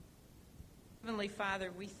Heavenly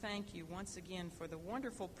Father, we thank you once again for the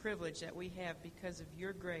wonderful privilege that we have because of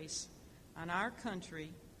your grace on our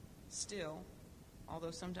country still,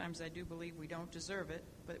 although sometimes I do believe we don't deserve it,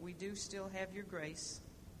 but we do still have your grace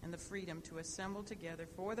and the freedom to assemble together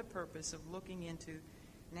for the purpose of looking into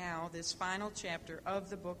now this final chapter of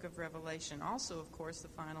the book of Revelation, also, of course, the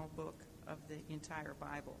final book of the entire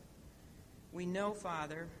Bible. We know,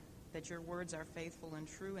 Father, that your words are faithful and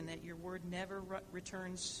true and that your word never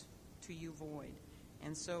returns to you void.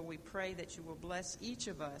 And so we pray that you will bless each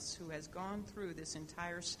of us who has gone through this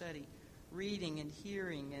entire study, reading and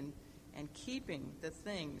hearing and keeping the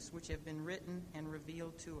things which have been written and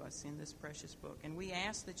revealed to us in this precious book. And we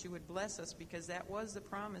ask that you would bless us because that was the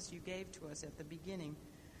promise you gave to us at the beginning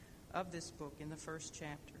of this book in the first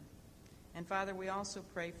chapter. And Father, we also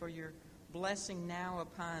pray for your blessing now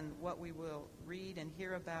upon what we will read and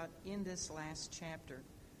hear about in this last chapter.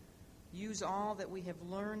 Use all that we have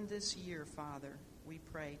learned this year, Father, we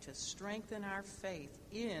pray, to strengthen our faith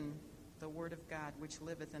in the Word of God, which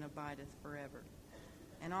liveth and abideth forever.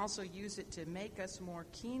 And also use it to make us more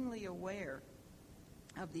keenly aware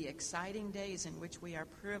of the exciting days in which we are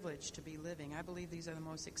privileged to be living. I believe these are the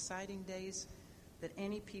most exciting days that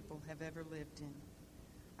any people have ever lived in.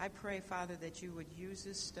 I pray, Father, that you would use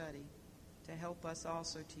this study to help us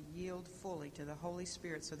also to yield fully to the Holy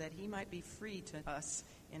Spirit so that he might be free to us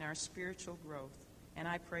in our spiritual growth. And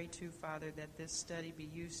I pray, too, Father, that this study be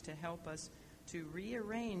used to help us to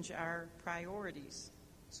rearrange our priorities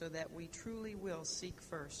so that we truly will seek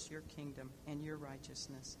first your kingdom and your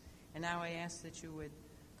righteousness. And now I ask that you would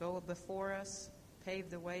go before us, pave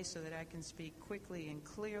the way so that I can speak quickly and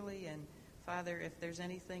clearly. And, Father, if there's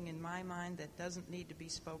anything in my mind that doesn't need to be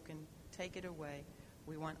spoken, take it away.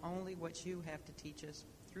 We want only what you have to teach us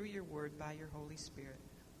through your word by your Holy Spirit.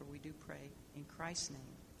 For we do pray in Christ's name,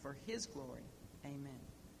 for his glory. Amen.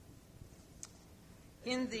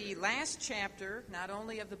 In the last chapter, not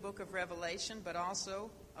only of the book of Revelation, but also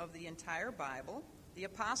of the entire Bible, the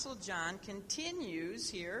Apostle John continues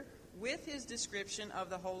here with his description of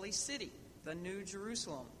the holy city, the New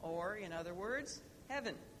Jerusalem, or, in other words,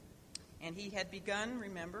 heaven. And he had begun,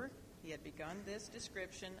 remember, this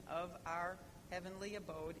description of our heavenly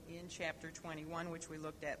abode in chapter 21, which we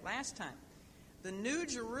looked at last time. The New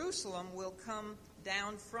Jerusalem will come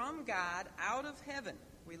down from God out of heaven.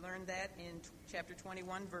 We learned that in chapter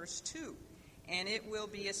 21, verse 2. And it will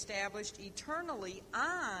be established eternally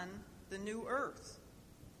on the new earth.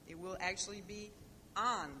 It will actually be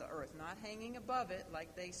on the earth, not hanging above it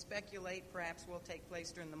like they speculate perhaps will take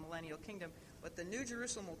place during the millennial kingdom. But the New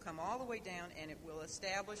Jerusalem will come all the way down and it will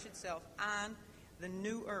establish itself on the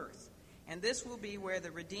new earth. And this will be where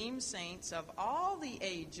the redeemed saints of all the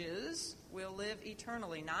ages will live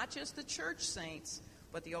eternally. Not just the church saints,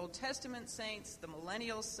 but the Old Testament saints, the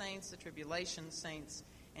millennial saints, the tribulation saints,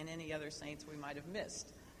 and any other saints we might have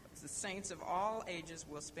missed. The saints of all ages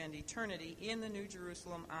will spend eternity in the New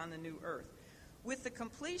Jerusalem on the new earth. With the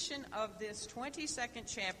completion of this 22nd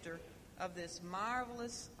chapter of this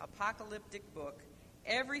marvelous apocalyptic book,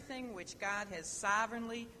 everything which God has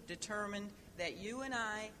sovereignly determined that you and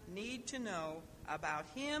I need to know about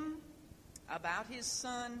him, about his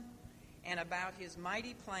Son, and about his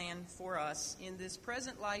mighty plan for us in this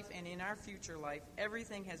present life and in our future life,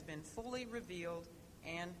 everything has been fully revealed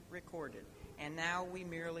and recorded. And now we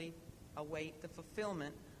merely await the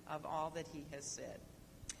fulfillment of all that he has said.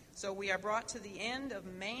 So we are brought to the end of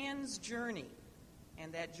man's journey,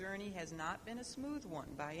 and that journey has not been a smooth one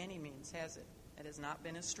by any means, has it? It has not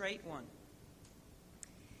been a straight one.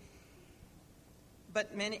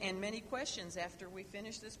 But many questions after we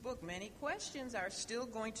finish this book, many questions are still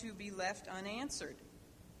going to be left unanswered.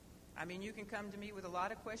 I mean, you can come to me with a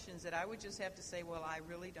lot of questions that I would just have to say, well, I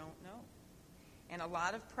really don't know. And a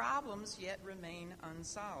lot of problems yet remain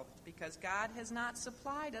unsolved because God has not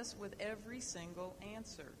supplied us with every single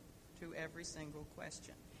answer to every single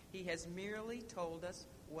question. He has merely told us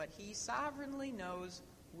what he sovereignly knows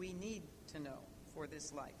we need to know for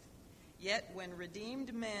this life. Yet when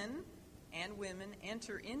redeemed men and women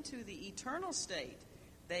enter into the eternal state,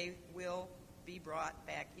 they will be brought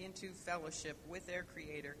back into fellowship with their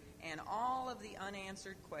Creator, and all of the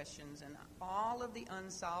unanswered questions and all of the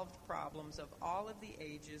unsolved problems of all of the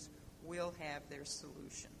ages will have their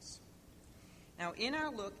solutions. Now, in our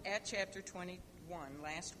look at chapter 21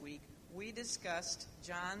 last week, we discussed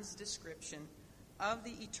John's description of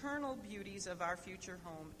the eternal beauties of our future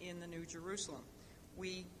home in the New Jerusalem.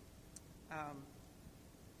 We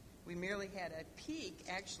merely had a peek,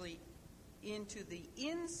 actually, into the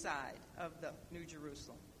inside of the New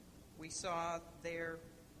Jerusalem. We saw there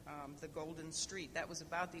the Golden Street. That was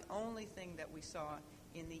about the only thing that we saw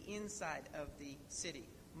in the inside of the city.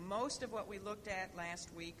 Most of what we looked at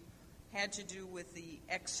last week had to do with the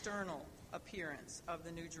external appearance of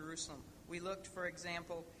the New Jerusalem. We looked, for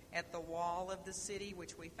example, at the wall of the city,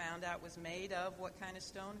 which we found out was made of what kind of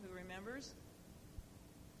stone? Who remembers?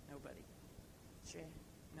 Nobody.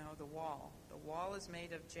 No, the wall. The wall is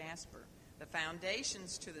made of jasper. The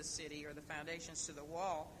foundations to the city, or the foundations to the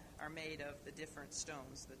wall, are made of the different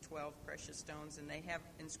stones, the 12 precious stones, and they have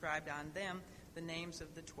inscribed on them the names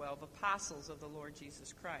of the 12 apostles of the Lord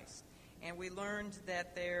Jesus Christ. And we learned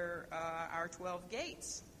that there are 12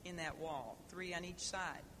 gates in that wall, 3 on each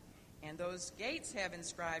side. And those gates have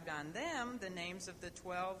inscribed on them the names of the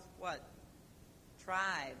 12, what?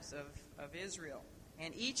 Tribes of Israel.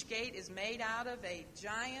 And each gate is made out of a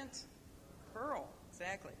giant pearl.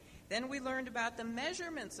 Exactly. Then we learned about the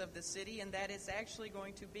measurements of the city, and that it's actually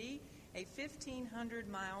going to be a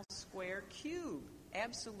 1,500-mile square cube.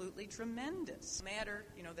 Absolutely tremendous. Matter,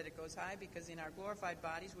 that it goes high, because in our glorified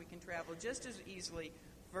bodies we can travel just as easily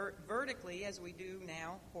vertically as we do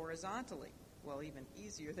now horizontally. Well, even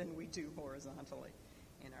easier than we do horizontally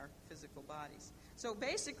in our physical bodies. So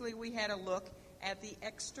basically we had a look at the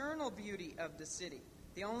external beauty of the city.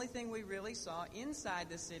 The only thing we really saw inside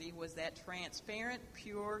the city was that transparent,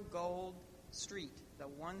 pure gold street, the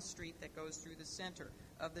one street that goes through the center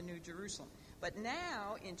of the New Jerusalem. But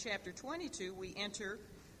now, in chapter 22, we enter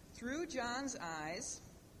through John's eyes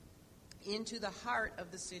into the heart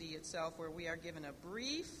of the city itself, where we are given a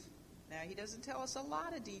brief. Now, he doesn't tell us a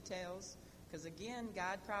lot of details, because again,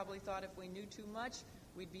 God probably thought if we knew too much,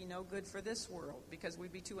 we'd be no good for this world, because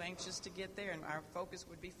we'd be too anxious to get there, and our focus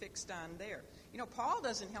would be fixed on there. Paul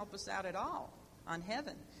doesn't help us out at all on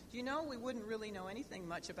heaven. Do you know we wouldn't really know anything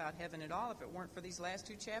much about heaven at all if it weren't for these last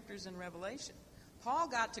 2 chapters in Revelation? Paul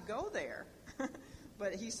got to go there,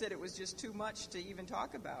 but he said it was just too much to even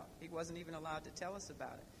talk about. He wasn't even allowed to tell us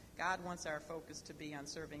about it. God wants our focus to be on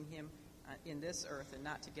serving him in this earth, and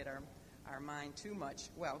not to get our mind too much.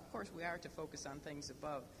 Well, of course, we are to focus on things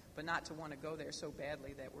above, but not to want to go there so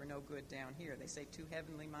badly that we're no good down here. They say too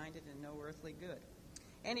heavenly minded and no earthly good.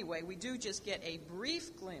 Anyway, we do just get a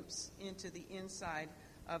brief glimpse into the inside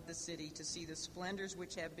of the city to see the splendors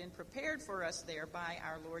which have been prepared for us there by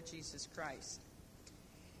our Lord Jesus Christ.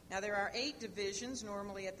 Now, there are 8 divisions.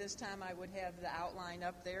 Normally at this time I would have the outline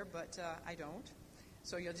up there, but I don't.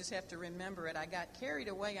 So you'll just have to remember it. I got carried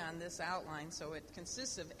away on this outline, so it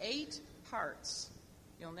consists of 8 parts.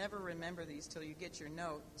 You'll never remember these till you get your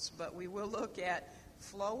notes, but we will look at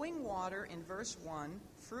flowing water in verse 1,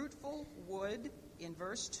 fruitful wood in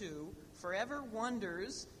verse 2, forever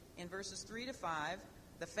wonders in verses 3 to 5,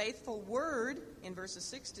 the faithful word in verses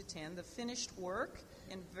 6 to 10, the finished work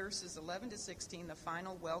in verses 11 to 16, the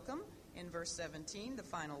final welcome in verse 17, the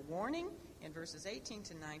final warning in verses 18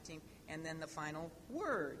 to 19, and then the final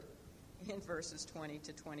word in verses 20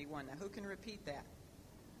 to 21. Now, who can repeat that?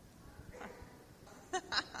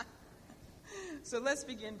 So let's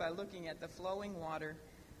begin by looking at the flowing water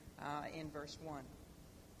in verse 1.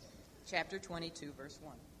 Chapter 22, verse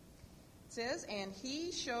 1. It says, and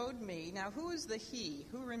he showed me. Now, who is the he?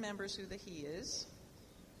 Who remembers who the he is?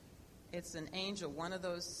 It's an angel. One of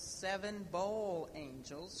those 7 bowl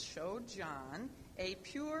angels showed John a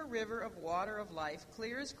pure river of water of life,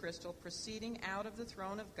 clear as crystal, proceeding out of the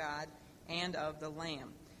throne of God and of the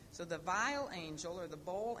Lamb. So the vial angel, or the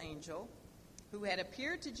bowl angel, who had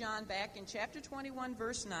appeared to John back in chapter 21,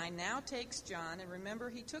 verse 9, now takes John, and remember,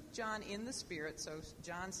 he took John in the Spirit, so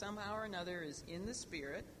John somehow or another is in the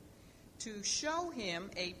Spirit, to show him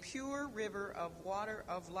a pure river of water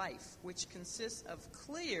of life, which consists of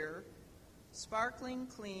clear, sparkling,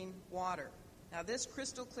 clean water. Now, this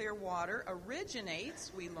crystal clear water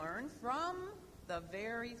originates, we learn, from the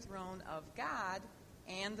very throne of God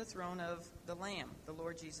and the throne of the Lamb, the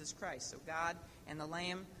Lord Jesus Christ. So God and the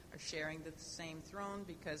Lamb are sharing the same throne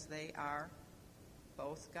because they are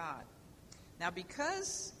both God. Now,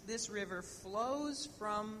 because this river flows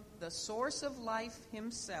from the source of life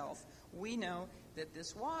himself, we know that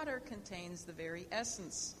this water contains the very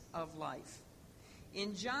essence of life.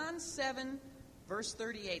 In John 7, verse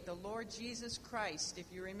 38, the Lord Jesus Christ, if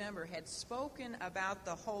you remember, had spoken about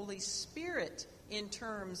the Holy Spirit in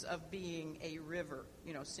terms of being a river,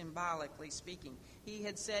 symbolically speaking. He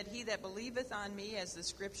had said, he that believeth on me, as the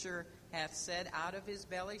scripture hath said, out of his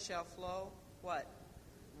belly shall flow, what?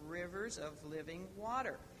 Rivers of living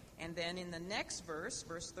water. And then in the next verse,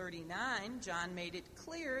 verse 39, John made it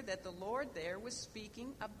clear that the Lord there was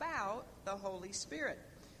speaking about the Holy Spirit.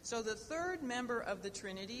 So the third member of the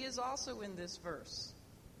Trinity is also in this verse.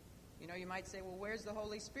 You might say, well, where's the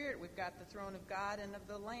Holy Spirit? We've got the throne of God and of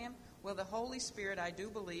the Lamb. Well, the Holy Spirit, I do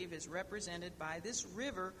believe, is represented by this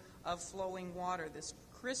river of flowing water, this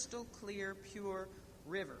crystal clear, pure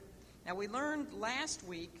river. Now, we learned last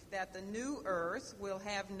week that the new earth will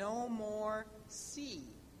have no more sea,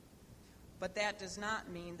 but that does not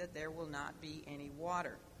mean that there will not be any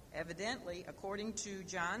water. Evidently, according to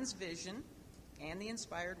John's vision and the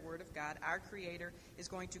inspired Word of God, our Creator is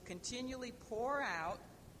going to continually pour out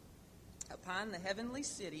upon the heavenly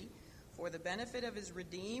city, for the benefit of his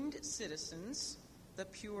redeemed citizens, the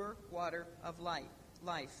pure water of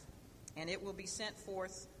life. And it will be sent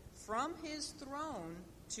forth from his throne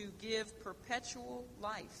to give perpetual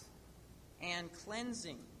life and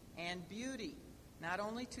cleansing and beauty, not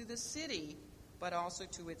only to the city, but also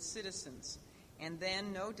to its citizens. And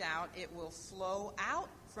then, no doubt, it will flow out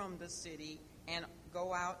from the city and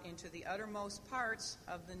go out into the uttermost parts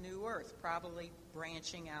of the new earth, probably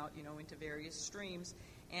branching out, into various streams,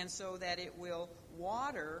 and so that it will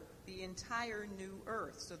water the entire new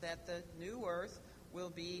earth, so that the new earth will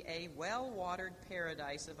be a well-watered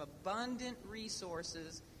paradise of abundant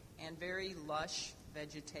resources and very lush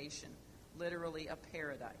vegetation, literally a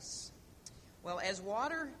paradise. Well, as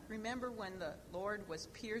water, remember when the Lord was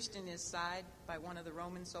pierced in his side by one of the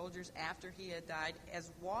Roman soldiers after he had died? As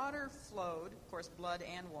water flowed, of course blood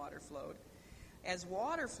and water flowed, as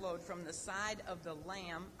water flowed from the side of the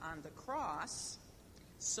Lamb on the cross,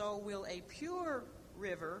 so will a pure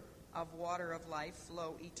river of water of life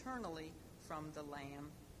flow eternally from the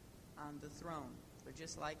Lamb on the throne. For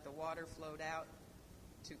just like the water flowed out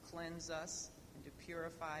to cleanse us and to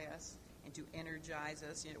purify us and to energize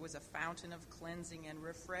us, it was a fountain of cleansing and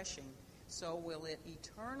refreshing, so will it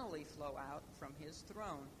eternally flow out from his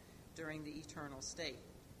throne during the eternal state.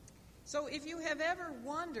 So if you have ever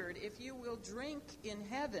wondered if you will drink in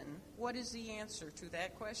heaven, what is the answer to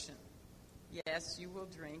that question? Yes, you will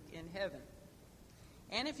drink in heaven.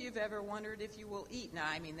 And if you've ever wondered if you will eat, now,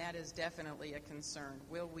 that is definitely a concern.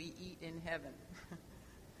 Will we eat in heaven?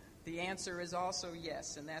 The answer is also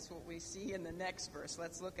yes, and that's what we see in the next verse.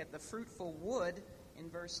 Let's look at the fruitful wood in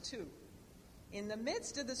verse 2. In the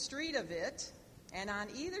midst of the street of it, and on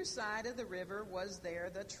either side of the river, was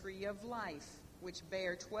there the tree of life, which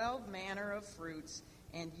bare 12 manner of fruits,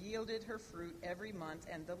 and yielded her fruit every month,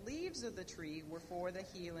 and the leaves of the tree were for the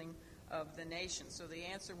healing of the nations. So the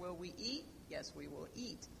answer, will we eat? Yes, we will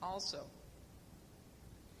eat also.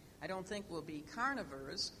 I don't think we'll be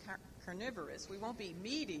carnivorous. We won't be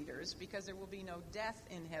meat eaters because there will be no death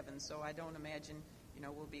in heaven. So I don't imagine,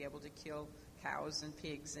 we'll be able to kill cows and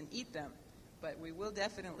pigs and eat them. But we will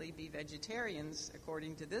definitely be vegetarians,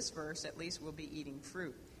 according to this verse. At least we'll be eating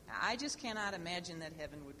fruit. Now, I just cannot imagine that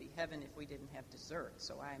heaven would be heaven if we didn't have dessert.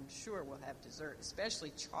 So I'm sure we'll have dessert,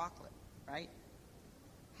 especially chocolate, right?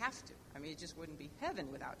 Have to. It just wouldn't be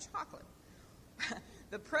heaven without chocolate.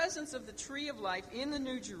 The presence of the tree of life in the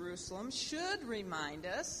New Jerusalem should remind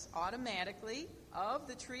us automatically of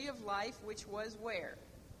the tree of life, which was where?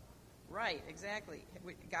 Right, exactly.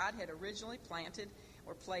 God had originally planted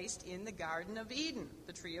or placed in the Garden of Eden,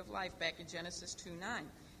 the tree of life, back in Genesis 2:9.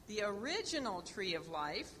 The original tree of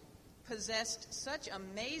life possessed such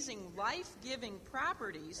amazing life-giving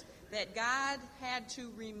properties that God had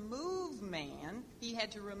to remove man, he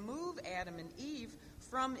had to remove Adam and Eve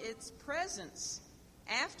from its presence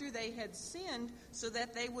after they had sinned, so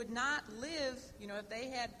that they would not live, if they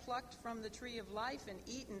had plucked from the tree of life and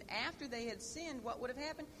eaten after they had sinned, what would have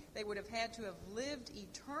happened? They would have had to have lived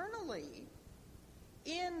eternally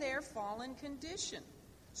in their fallen condition.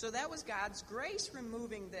 So that was God's grace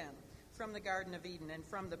removing them from the Garden of Eden and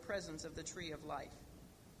from the presence of the tree of life.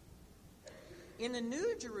 In the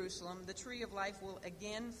New Jerusalem, the tree of life will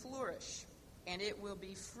again flourish, and it will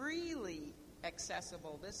be freely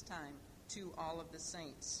accessible this time to all of the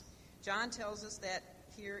saints. John tells us that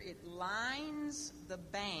here it lines the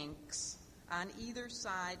banks on either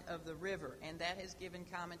side of the river, and that has given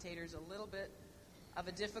commentators a little bit of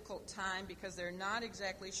a difficult time because they're not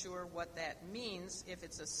exactly sure what that means. If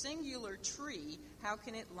it's a singular tree, how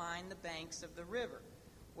can it line the banks of the river?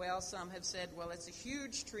 Well, some have said, it's a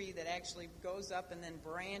huge tree that actually goes up and then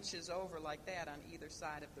branches over like that on either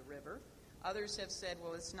side of the river. Others have said,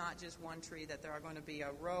 it's not just one tree, that there are going to be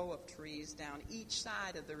a row of trees down each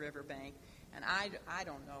side of the riverbank. And I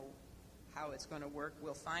don't know how it's going to work.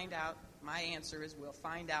 We'll find out. My answer is we'll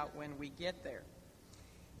find out when we get there.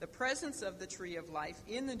 The presence of the tree of life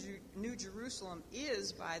in the New Jerusalem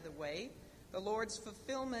is, by the way, the Lord's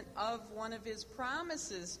fulfillment of one of his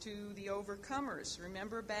promises to the overcomers.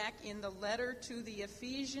 Remember back in the letter to the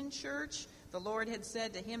Ephesian church, the Lord had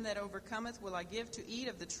said, to him that overcometh will I give to eat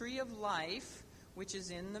of the tree of life, which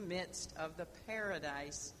is in the midst of the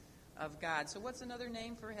paradise of God. So what's another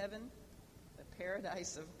name for heaven? The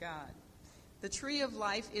paradise of God. The tree of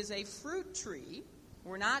life is a fruit tree.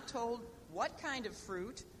 We're not told what kind of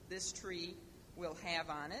fruit this tree will have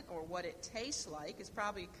on it or what it tastes like. It's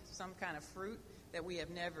probably some kind of fruit that we have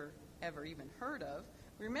never, ever even heard of.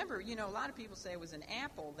 Remember, a lot of people say it was an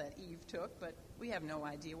apple that Eve took, but we have no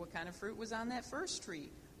idea what kind of fruit was on that first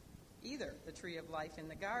tree either, the tree of life in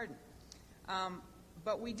the garden.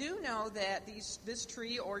 But we do know that this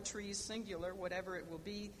tree, or trees singular, whatever it will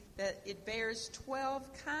be, that it bears 12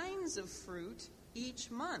 kinds of fruit each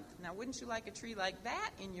month. Now, wouldn't you like a tree like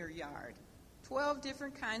that in your yard? 12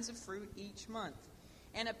 different kinds of fruit each month.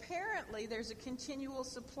 And apparently there's a continual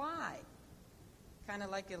supply, kind of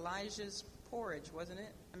like Elijah's porridge, wasn't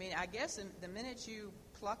it? I mean, I guess the minute you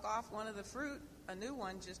pluck off one of the fruit, a new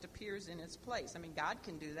one just appears in its place. I mean, God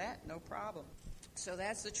can do that, no problem. So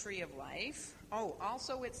that's the tree of life. Oh,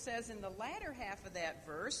 also it says in the latter half of that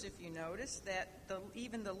verse, if you notice, that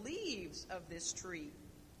even the leaves of this tree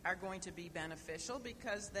are going to be beneficial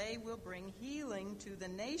because they will bring healing to the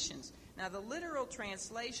nations. Now, the literal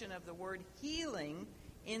translation of the word healing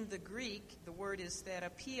in the Greek, the word is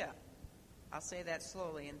therapia. I'll say that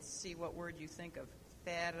slowly and see what word you think of.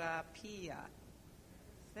 Therapia.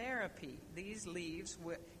 Therapy. These leaves,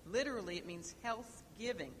 literally it means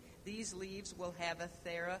health-giving. These leaves will have a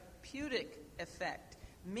therapeutic effect,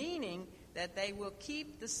 meaning that they will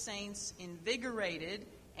keep the saints invigorated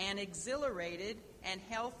and exhilarated and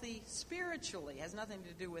healthy spiritually. It has nothing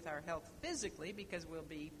to do with our health physically, because we'll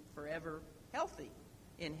be forever healthy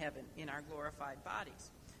in heaven in our glorified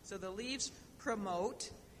bodies. So the leaves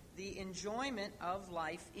promote the enjoyment of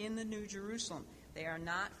life in the New Jerusalem. They are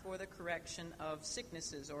not for the correction of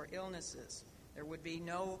sicknesses or illnesses. There will be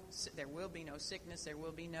no sickness, there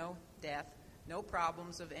will be no death, no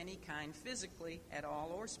problems of any kind physically at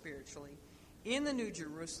all or spiritually in the New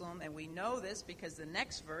Jerusalem. And we know this because the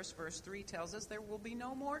next verse, verse 3, tells us there will be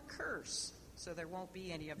no more curse. So there won't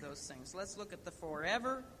be any of those things. Let's look at the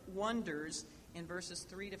forever wonders in verses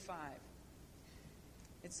 3 to 5.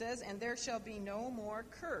 It says, "And there shall be no more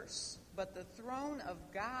curse, but the throne of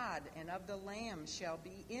God and of the Lamb shall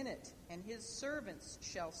be in it, and his servants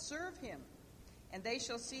shall serve him. And they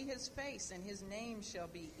shall see his face, and his name shall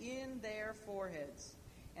be in their foreheads.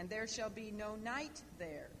 And there shall be no night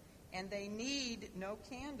there, and they need no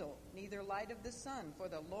candle, neither light of the sun. For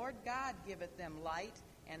the Lord God giveth them light,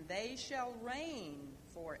 and they shall reign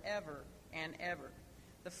forever and ever."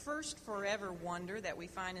 The first forever wonder that we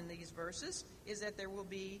find in these verses is that there will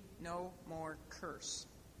be no more curse.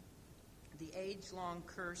 The age-long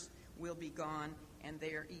curse will be gone, and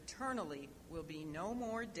there eternally will be no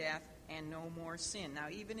more death and no more sin. Now,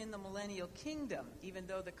 even in the millennial kingdom, even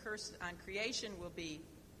though the curse on creation will be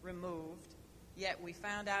removed, yet we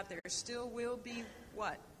found out there still will be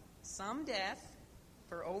what? Some death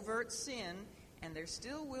for overt sin, and there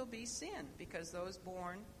still will be sin, because those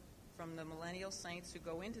born from the millennial saints who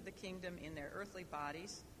go into the kingdom in their earthly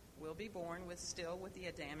bodies will be born with the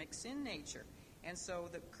Adamic sin nature. And so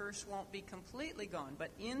the curse won't be completely gone, but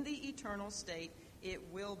in the eternal state it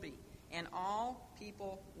will be. And all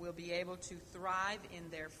people will be able to thrive in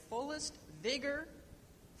their fullest vigor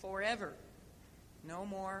forever. No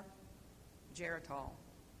more Geritol.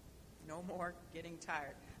 No more getting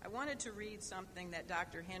tired. I wanted to read something that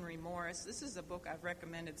Dr. Henry Morris, this is a book I've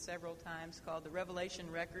recommended several times called The Revelation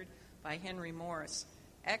Record by Henry Morris.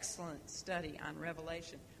 Excellent study on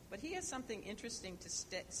Revelation. But he has something interesting to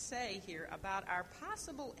say here about our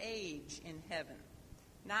possible age in heaven.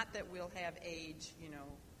 Not that we'll have age,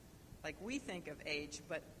 like we think of age,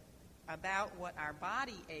 but about what our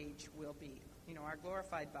body age will be, our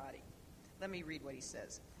glorified body. Let me read what he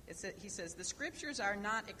says. He says, "The scriptures are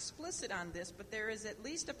not explicit on this, but there is at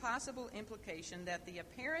least a possible implication that the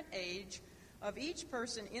apparent age of each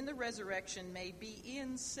person in the resurrection may be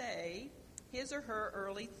in, say, his or her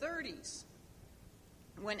early 30s.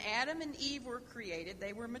 When Adam and Eve were created,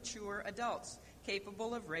 they were mature adults,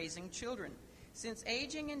 capable of raising children. Since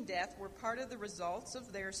aging and death were part of the results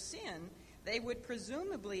of their sin, they would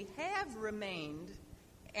presumably have remained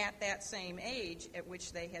at that same age at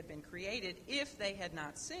which they had been created if they had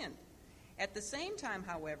not sinned. At the same time,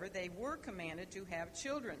 however, they were commanded to have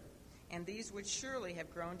children, and these would surely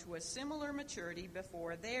have grown to a similar maturity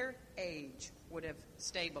before their age would have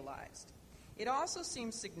stabilized. It also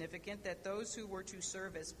seems significant that those who were to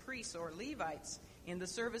serve as priests or Levites in the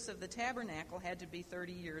service of the tabernacle had to be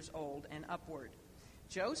 30 years old and upward.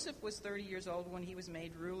 Joseph was 30 years old when he was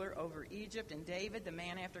made ruler over Egypt, and David, the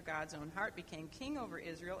man after God's own heart, became king over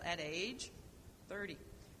Israel at age 30.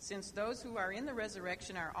 Since those who are in the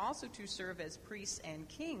resurrection are also to serve as priests and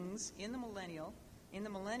kings in the millennial in the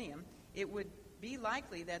millennium, it would be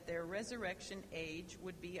likely that their resurrection age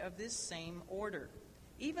would be of this same order.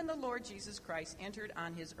 Even the Lord Jesus Christ entered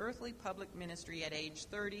on his earthly public ministry at age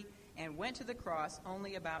 30 and went to the cross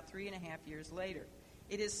only about 3.5 years later.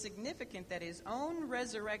 It is significant that his own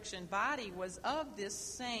resurrection body was of this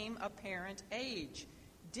same apparent age,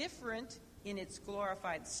 different in its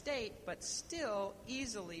glorified state, but still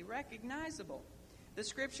easily recognizable. The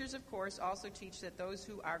scriptures, of course, also teach that those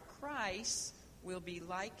who are Christ's will be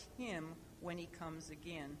like him when he comes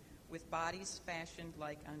again, with bodies fashioned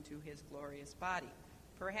like unto his glorious body.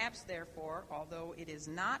 Perhaps, therefore, although it is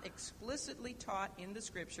not explicitly taught in the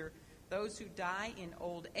scripture, those who die in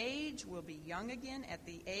old age will be young again at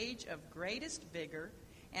the age of greatest vigor,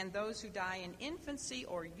 and those who die in infancy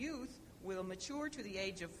or youth will mature to the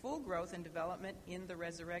age of full growth and development in the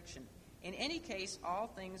resurrection. In any case, all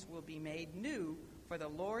things will be made new, for the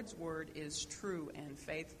Lord's word is true and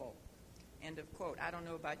faithful. End of quote. I don't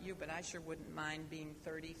know about you, but I sure wouldn't mind being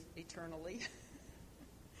 30 eternally.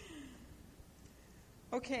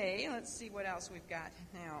 Okay, let's see what else we've got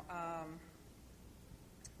now.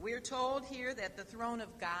 We're told here that the throne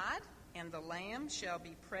of God and the Lamb shall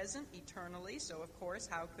be present eternally. So, of course,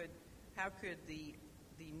 how could the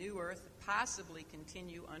new earth possibly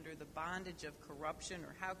continue under the bondage of corruption,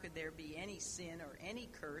 or how could there be any sin or any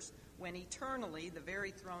curse when eternally the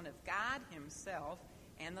very throne of God himself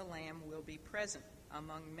and the Lamb will be present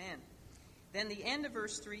among men? Then the end of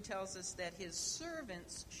verse 3 tells us that his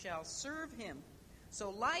servants shall serve him. So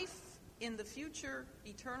life in the future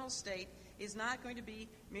eternal state is not going to be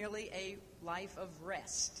merely a life of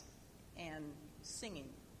rest and singing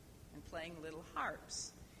and playing little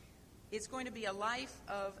harps. It's going to be a life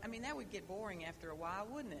of, that would get boring after a while,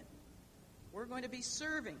 wouldn't it? We're going to be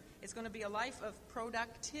serving. It's going to be a life of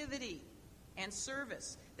productivity and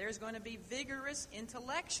service. There's going to be vigorous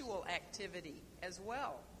intellectual activity as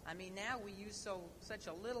well. Now we use such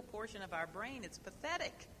a little portion of our brain, it's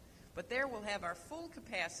pathetic. But there we'll have our full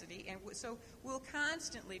capacity, and so we'll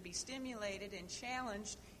constantly be stimulated and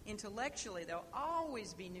challenged intellectually. There'll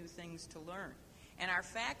always be new things to learn. And our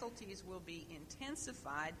faculties will be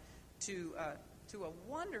intensified to a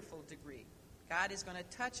wonderful degree. God is going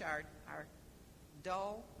to touch our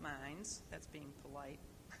dull minds, that's being polite,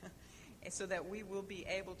 so that we will be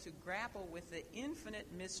able to grapple with the infinite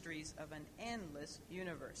mysteries of an endless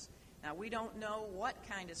universe. Now, we don't know what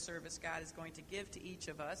kind of service God is going to give to each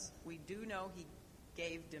of us. We do know he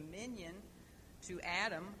gave dominion to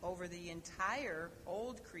Adam over the entire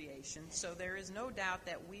old creation, so there is no doubt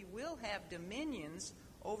that we will have dominions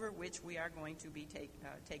over which we are going to be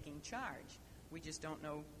taking charge. We just don't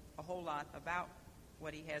know a whole lot about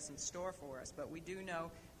what he has in store for us, but we do know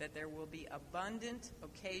that there will be abundant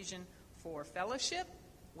occasion for fellowship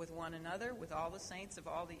with one another, with all the saints of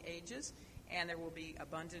all the ages, and there will be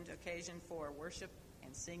abundant occasion for worship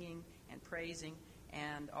and singing and praising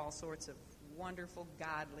and all sorts of wonderful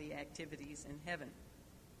godly activities in heaven.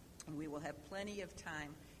 And we will have plenty of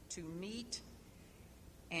time to meet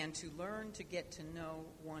and to learn to get to know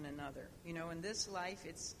one another. In this life,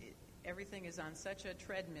 everything is on such a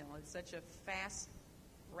treadmill. It's such a fast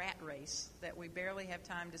rat race that we barely have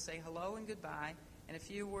time to say hello and goodbye and a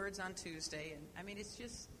few words on Tuesday. And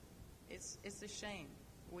it's a shame.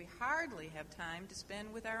 We hardly have time to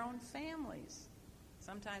spend with our own families,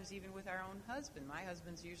 sometimes even with our own husband. My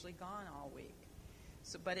husband's usually gone all week.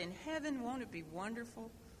 But in heaven, won't it be wonderful?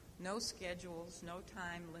 No schedules, no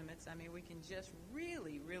time limits. We can just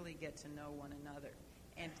really, really get to know one another.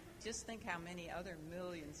 And just think how many other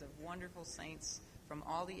millions of wonderful saints from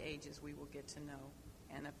all the ages we will get to know.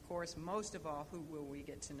 And, of course, most of all, who will we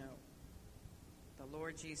get to know? The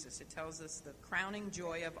Lord Jesus. It tells us the crowning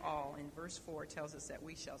joy of all in verse 4 tells us that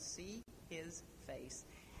we shall see his face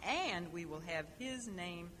and we will have his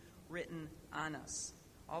name written on us.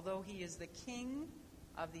 Although he is the king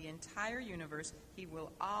of the entire universe, he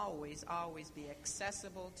will always, always be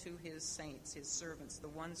accessible to his saints, his servants, the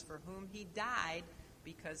ones for whom he died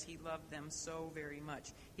because he loved them so very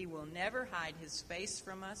much. He will never hide his face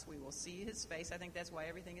from us. We will see his face. I think that's why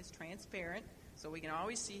everything is transparent, so we can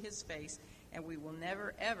always see his face. And we will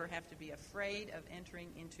never, ever have to be afraid of entering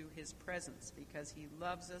into his presence because he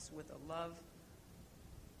loves us with a love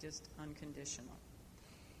just unconditional.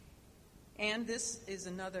 And this is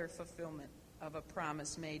another fulfillment of a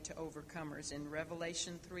promise made to overcomers. In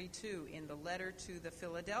Revelation 3:2, in the letter to the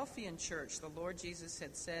Philadelphian church, the Lord Jesus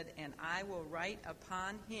had said, "And I will write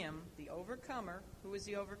upon him," the overcomer. Who is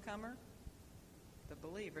the overcomer? The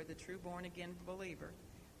believer, the true born-again believer.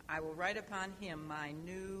 "I will write upon him my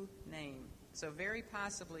new name." So very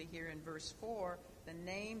possibly here in verse 4, the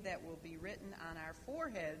name that will be written on our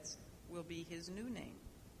foreheads will be his new name.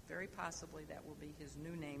 Very possibly that will be his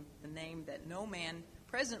new name, the name that no man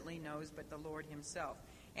presently knows but the Lord himself.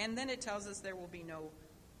 And then it tells us there will be no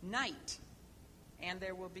night. And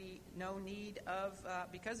there will be no need of,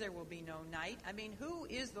 because there will be no night. I mean, who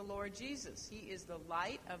is the Lord Jesus? He is the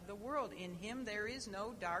light of the world. In him there is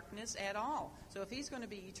no darkness at all. So if he's going to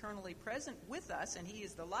be eternally present with us and he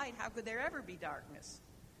is the light, how could there ever be darkness?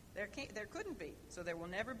 There couldn't be. So there will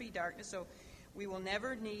never be darkness. So we will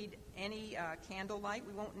never need any candlelight.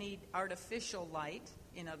 We won't need artificial light,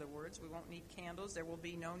 in other words. We won't need candles. There will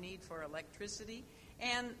be no need for electricity.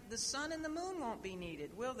 And the sun and the moon won't be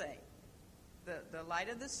needed, will they? The light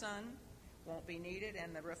of the sun won't be needed,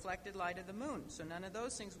 and the reflected light of the moon. So none of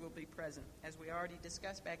those things will be present, as we already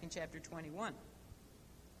discussed back in chapter 21.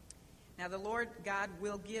 Now the Lord God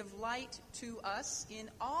will give light to us in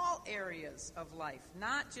all areas of life.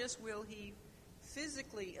 Not just will he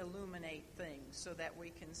physically illuminate things so that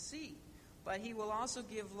we can see, but he will also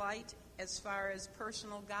give light as far as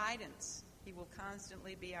personal guidance. He will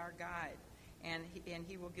constantly be our guide, and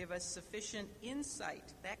he will give us sufficient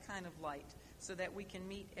insight, that kind of light, so that we can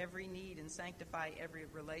meet every need and sanctify every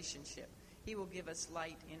relationship. He will give us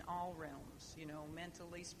light in all realms,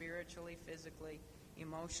 mentally, spiritually, physically,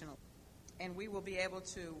 emotionally. And we will be able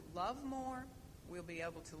to love more, we'll be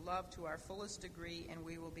able to love to our fullest degree, and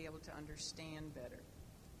we will be able to understand better.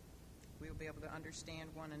 We will be able to understand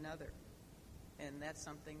one another. And that's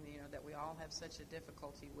something, that we all have such a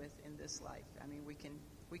difficulty with in this life. I mean,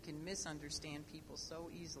 we can misunderstand people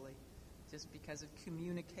so easily just because of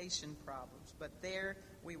communication problems. But there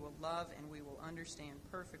we will love and we will understand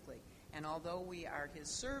perfectly. And although we are his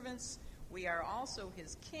servants, we are also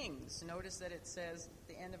his kings. Notice that it says at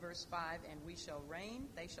the end of verse 5, and we shall reign.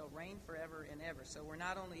 They shall reign forever and ever. So we're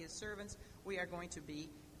not only his servants, we are going to be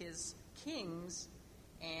his kings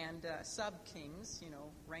and sub-kings,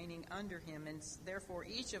 reigning under him. And therefore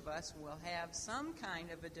each of us will have some kind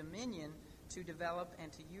of a dominion to develop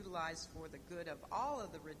and to utilize for the good of all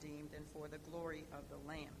of the redeemed and for the glory of the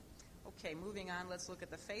Lamb. Okay, moving on, let's look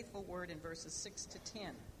at the faithful word in verses 6 to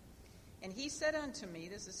 10. And he said unto me,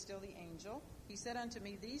 this is still the angel, he said unto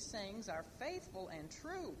me, these sayings are faithful and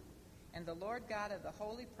true. And the Lord God of the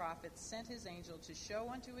holy prophets sent his angel to show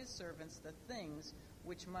unto his servants the things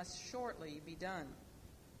which must shortly be done.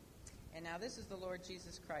 And now this is the Lord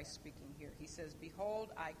Jesus Christ speaking here. He says, behold,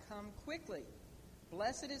 I come quickly.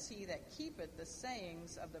 Blessed is he that keepeth the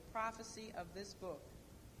sayings of the prophecy of this book.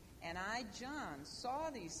 And I, John, saw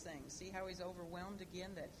these things. See how he's overwhelmed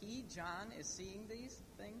again that he, John, is seeing these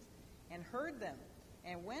things? And heard them.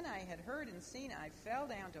 And when I had heard and seen, I fell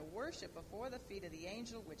down to worship before the feet of the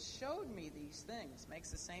angel which showed me these things.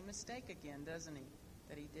 Makes the same mistake again, doesn't he,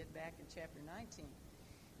 that he did back in chapter 19.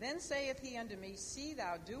 Then saith he unto me, see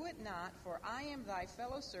thou do it not, for I am thy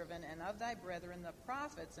fellow servant, and of thy brethren the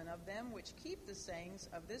prophets, and of them which keep the sayings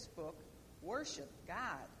of this book, worship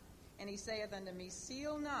God. And he saith unto me,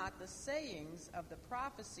 seal not the sayings of the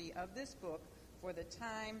prophecy of this book, for the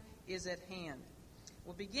time is at hand.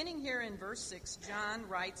 Well, beginning here in verse 6, John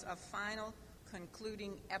writes a final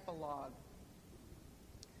concluding epilogue,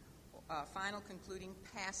 a final concluding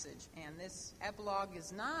passage. And this epilogue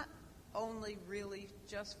is not only really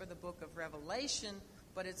just for the book of Revelation,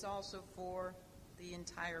 but it's also for the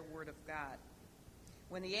entire Word of God.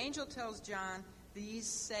 When the angel tells John these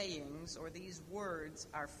sayings or these words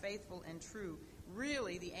are faithful and true,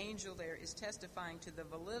 really the angel there is testifying to the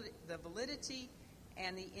validity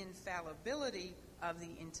and the infallibility of the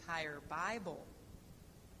entire Bible,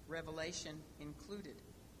 Revelation included.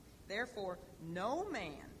 Therefore, no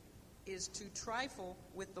man is to trifle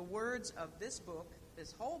with the words of this book,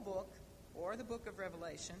 this whole book, or the book of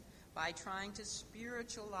Revelation, by trying to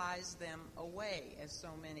spiritualize them away, as so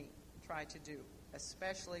many try to do,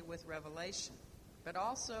 especially with Revelation, but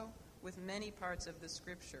also with many parts of the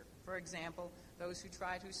Scripture. For example, those who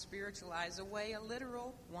try to spiritualize away a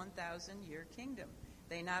literal 1,000-year kingdom.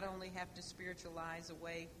 They not only have to spiritualize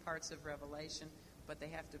away parts of Revelation, but they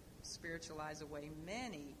have to spiritualize away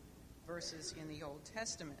many verses in the Old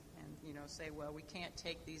Testament and, say, well, we can't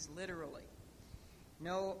take these literally.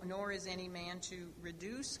 No, nor is any man to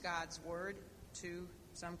reduce God's word to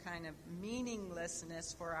some kind of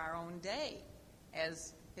meaninglessness for our own day,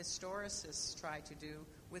 as historicists try to do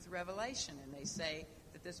with Revelation. And they say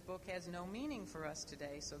that this book has no meaning for us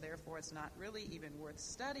today, so therefore it's not really even worth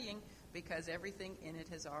studying because everything in it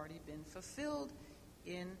has already been fulfilled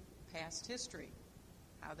in past history.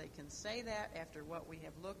 How they can say that after what we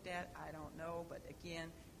have looked at, I don't know, but again,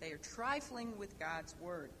 they are trifling with God's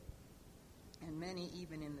word. And many,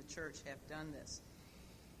 even in the church, have done this.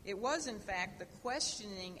 It was, in fact, the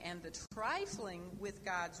questioning and the trifling with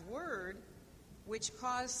God's word which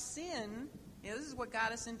caused sin. This is what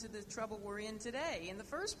got us into the trouble we're in today in the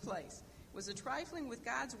first place. It was the trifling with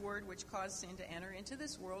God's word which caused sin to enter into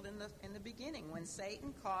this world in the beginning, when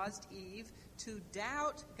Satan caused Eve to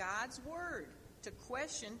doubt God's word, to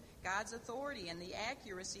question God's authority and the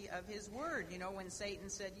accuracy of his word. When Satan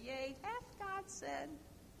said, "Yea, hath God said?"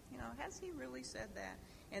 Has he really said that?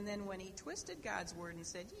 And then when he twisted God's word and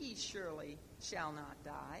said, "Ye surely shall not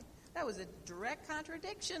die," that was a direct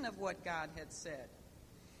contradiction of what God had said.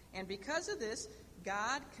 And because of this,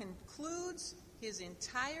 God concludes his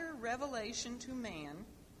entire revelation to man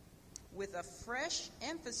with a fresh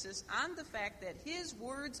emphasis on the fact that his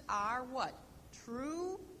words are what?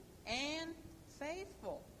 True and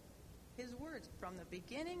faithful. His words, from the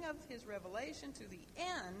beginning of his revelation to the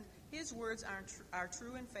end, his words are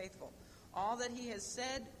true and faithful. All that he has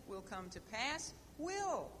said will come to pass,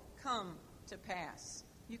 will come to pass.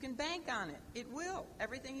 You can bank on it. It will.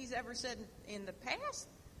 Everything he's ever said in the past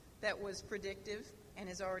that was predictive and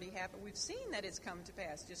has already happened, we've seen that it's come to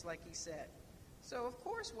pass, just like he said. So, of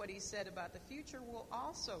course, what he said about the future will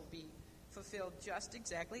also be fulfilled just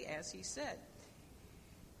exactly as he said.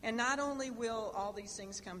 And not only will all these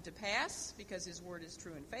things come to pass because his word is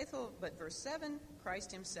true and faithful, but verse 7,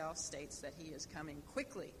 Christ himself states that he is coming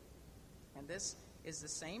quickly. And this is the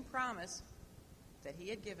same promise that he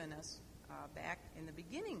had given us back in the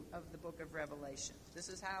beginning of the book of Revelation. This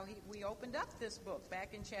is how we opened up this book,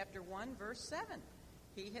 back in chapter 1, verse 7.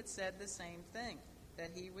 He had said the same thing,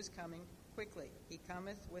 that he was coming quickly. He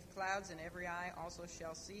cometh with clouds, and every eye also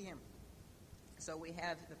shall see him. So we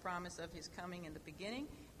have the promise of his coming in the beginning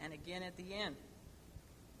and again at the end.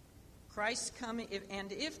 Christ's coming,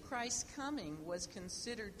 if Christ's coming was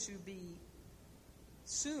considered to be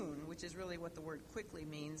soon, which is really what the word quickly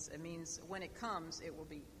means. It means when it comes, it will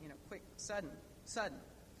be, quick, sudden.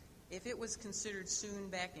 If it was considered soon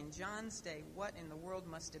back in John's day, what in the world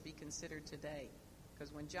must it be considered today?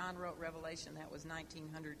 Because when John wrote Revelation, that was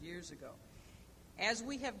 1900 years ago. As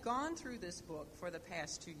we have gone through this book for the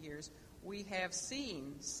past 2 years, we have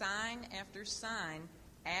seen sign after sign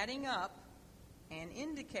adding up and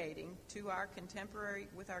indicating to our contemporary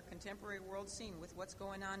world scene, with what's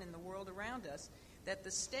going on in the world around us, that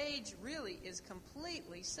the stage really is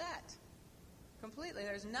completely set. Completely.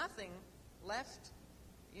 There's nothing left,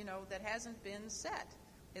 that hasn't been set.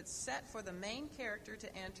 It's set for the main character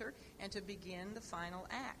to enter and to begin the final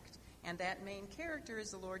act. And that main character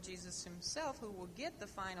is the Lord Jesus himself, who will get the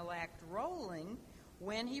final act rolling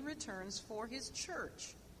when he returns for his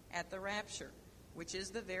church at the rapture, which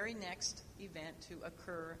is the very next event to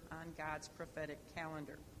occur on God's prophetic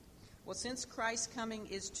calendar. Well, since Christ's coming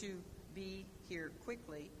is to be here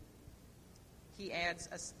quickly, he adds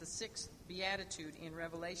the sixth beatitude in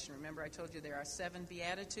Revelation. Remember, I told you there are 7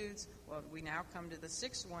 beatitudes. Well, we now come to the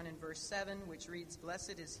sixth one in verse 7, which reads,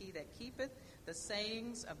 "Blessed is he that keepeth the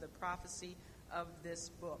sayings of the prophecy of this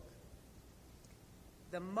book."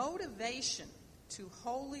 The motivation to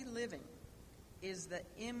holy living is the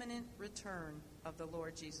imminent return of the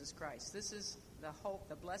Lord Jesus Christ. This is the hope,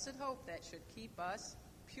 the blessed hope that should keep us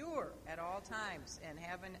pure at all times, and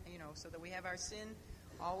having, so that we have our sin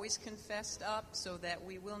always confessed up, so that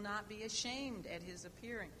we will not be ashamed at his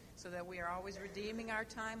appearing, so that we are always redeeming our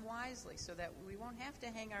time wisely, so that we won't have to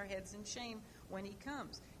hang our heads in shame when he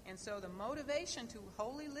comes. And so the motivation to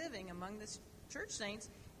holy living among the church saints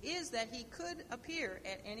is that he could appear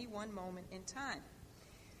at any one moment in time.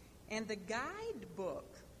 And the guidebook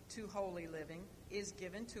to holy living is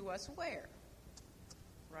given to us where?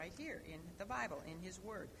 Right here in the Bible, in his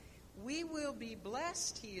word. We will be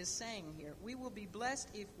blessed, he is saying here. We will be blessed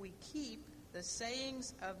if we keep the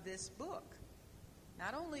sayings of this book.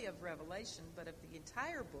 Not only of Revelation, but of the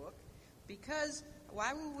entire book. Because,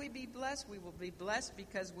 why will we be blessed? We will be blessed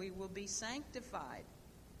because we will be sanctified.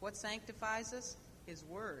 What sanctifies us? His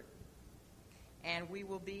word. And we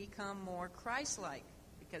will become more Christ-like,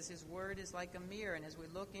 because his word is like a mirror, and as we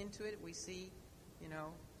look into it, we see,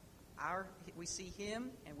 we see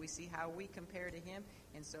him, and we see how we compare to him,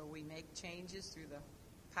 and so we make changes through the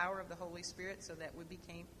power of the Holy Spirit so that we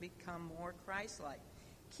become more Christ-like.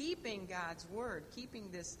 Keeping God's word,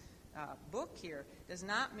 keeping this book here, does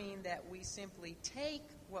not mean that we simply take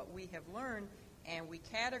what we have learned and we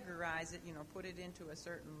categorize it, put it into a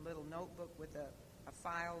certain little notebook with a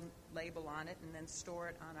file label on it, and then store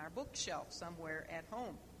it on our bookshelf somewhere at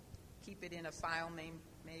home. Keep it in a file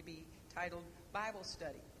maybe titled Bible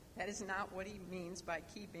Study. That is not what he means by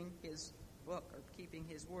keeping his book or keeping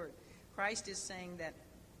his word. Christ is saying that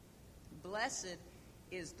blessed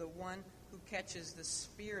is the one who catches the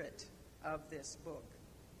spirit of this book.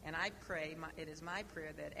 And I pray, it is my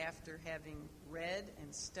prayer that after having read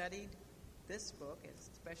and studied this book,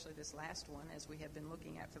 especially this last one, as we have been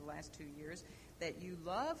looking at for the last 2 years, that you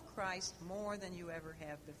love Christ more than you ever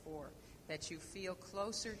have before, that you feel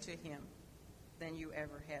closer to him than you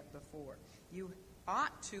ever have before. You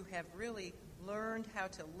ought to have really learned how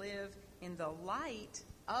to live in the light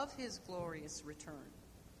of his glorious return.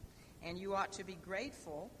 And you ought to be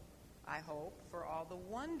grateful, I hope, for all the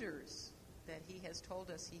wonders that he has told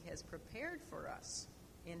us he has prepared for us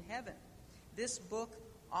in heaven. This book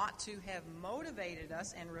ought to have motivated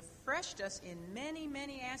us and refreshed us in many,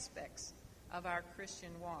 many aspects of our Christian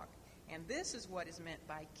walk. And this is what is meant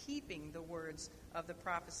by keeping the words of the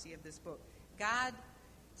prophecy of this book. God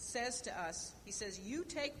says to us, he says, you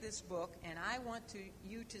take this book and I want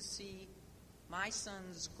you to see my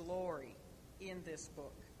Son's glory in this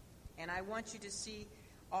book. And I want you to see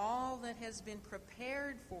all that has been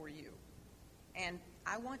prepared for you. And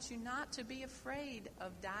I want you not to be afraid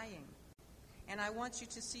of dying. And I want you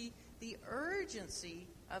to see the urgency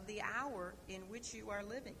of the hour in which you are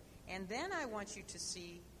living. And then I want you to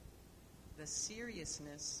see the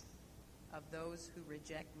seriousness of those who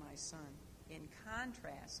reject my Son, in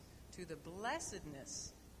contrast to the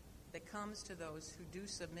blessedness that comes to those who do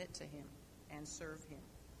submit to him and serve him.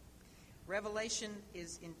 Revelation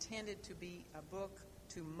is intended to be a book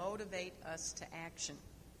to motivate us to action.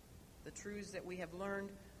 The truths that we have learned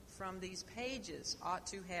from these pages ought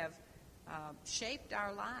to have shaped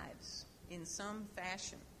our lives in some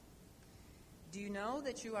fashion. Do you know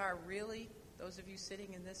that you are really, those of you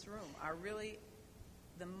sitting in this room, are really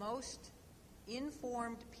the most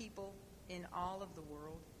informed people in all of the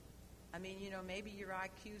world? I mean, maybe your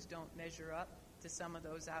IQs don't measure up to some of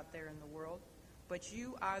those out there in the world, but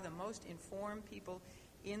you are the most informed people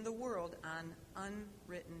in the world on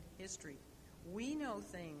unwritten history. We know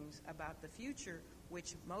things about the future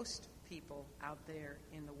which most people out there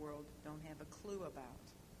in the world don't have a clue about.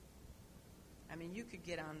 I mean, you could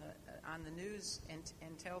get on the news and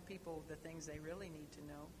tell people the things they really need to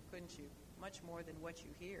know, couldn't you? Much more than what you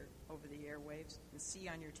hear over the airwaves and see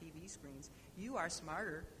on your TV screens. You are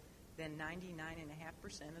smarter than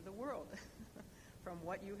 99.5% of the world from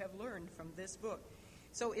what you have learned from this book.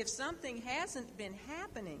 So if something hasn't been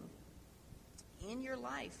happening in your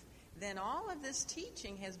life, then all of this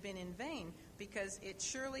teaching has been in vain, because it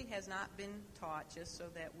surely has not been taught just so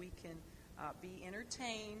that we can be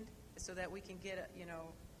entertained, so that we can get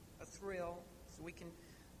a thrill, so we can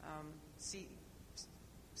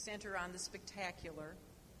center on the spectacular,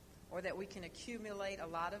 or that we can accumulate a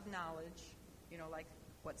lot of knowledge, like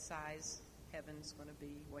what size heaven's going to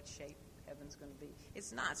be, what shape heaven's going to be.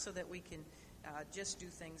 It's not so that we can just do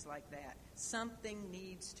things like that. Something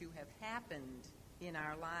needs to have happened in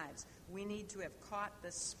our lives. We need to have caught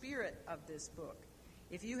the spirit of this book.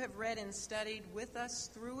 If you have read and studied with us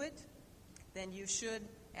through it, then you should,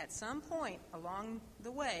 at some point along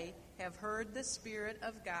the way, have heard the Spirit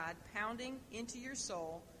of God pounding into your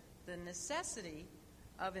soul the necessity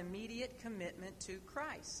of immediate commitment to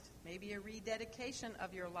Christ. Maybe a rededication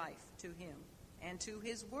of your life to him and to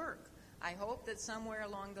his work. I hope that somewhere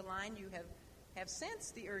along the line you have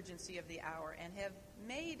sensed the urgency of the hour and have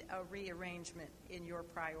made a rearrangement in your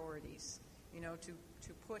priorities,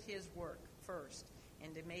 to put his work first,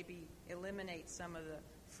 and to maybe eliminate some of the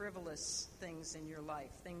frivolous things in your life,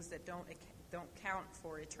 things that don't count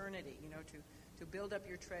for eternity, to build up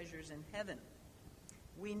your treasures in heaven.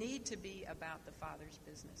 We need to be about the Father's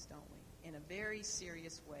business, don't we? In a very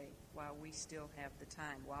serious way, while we still have the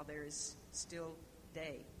time, while there is still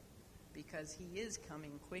day, because he is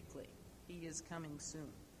coming quickly. He is coming soon.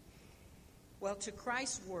 Well, to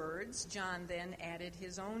Christ's words, John then added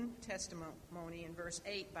his own testimony in verse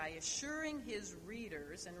 8 by assuring his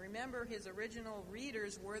readers, and remember his original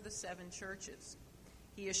readers were the 7 churches.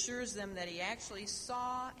 He assures them that he actually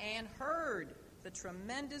saw and heard the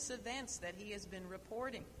tremendous events that he has been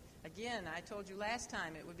reporting. Again, I told you last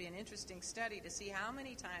time it would be an interesting study to see how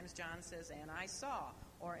many times John says, and I saw,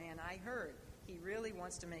 or and I heard. He really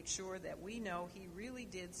wants to make sure that we know he really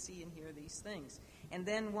did see and hear these things. And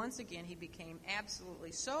then once again, he became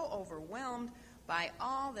absolutely so overwhelmed by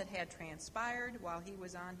all that had transpired while he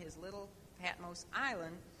was on his little Patmos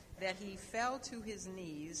island that he fell to his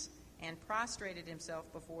knees and prostrated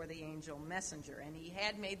himself before the angel messenger. And he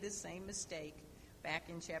had made this same mistake back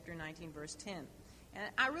in chapter 19, verse 10. And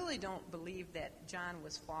I really don't believe that John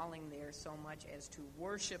was falling there so much as to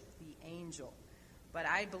worship the angel. But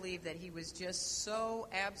I believe that he was just so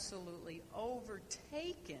absolutely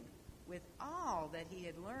overtaken with all that he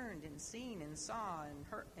had learned and seen and saw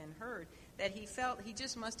and heard that he felt he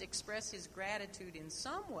just must express his gratitude in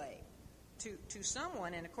some way to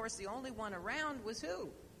someone, and of course the only one around was who?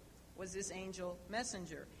 Was this angel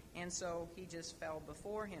messenger. And so he just fell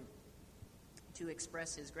before him to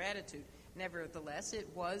express his gratitude. Nevertheless, it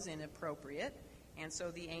was inappropriate, and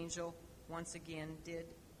so the angel once again did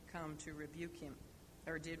come to rebuke him,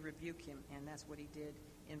 and that's what he did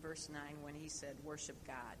in verse 9 when he said, worship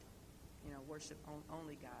God. Worship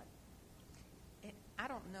only God. I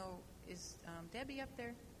don't know, is Debbie up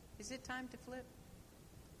there? Is it time to flip?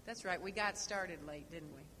 That's right, we got started late,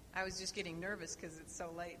 didn't we? I was just getting nervous because it's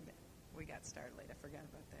so late. We got started late. I forgot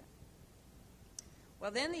about that.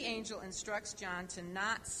 Well, then the angel instructs John to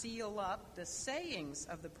not seal up the sayings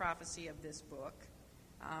of the prophecy of this book,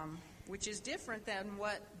 which is different than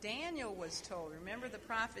what Daniel was told. Remember, the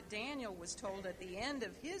prophet Daniel was told at the end of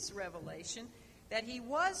his revelation that he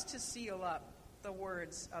was to seal up the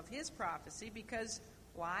words of his prophecy because,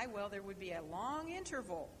 why? Well, there would be a long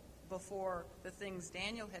interval before the things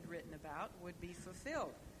Daniel had written about would be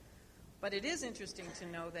fulfilled. But it is interesting to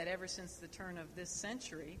know that ever since the turn of this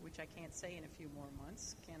century, which I can't say in a few more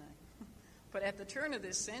months, can I? But at the turn of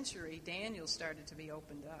this century, Daniel started to be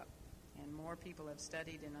opened up. And more people have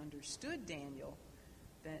studied and understood Daniel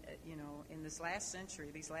in this last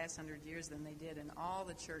century, these last 100 years, than they did in all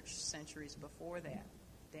the church centuries before that.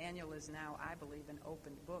 Daniel is now, I believe, an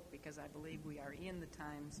opened book because I believe we are in the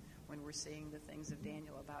times when we're seeing the things of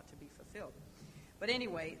Daniel about to be fulfilled. But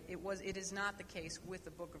anyway, it is not the case with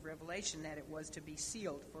the book of Revelation that it was to be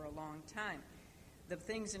sealed for a long time. The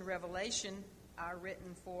things in Revelation are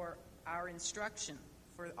written for our instruction,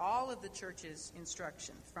 for all of the church's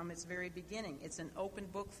instruction from its very beginning. It's an open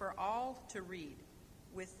book for all to read,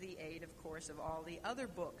 with the aid, of course, of all the other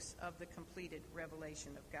books of the completed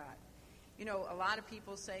revelation of God. A lot of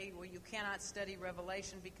people say, well, you cannot study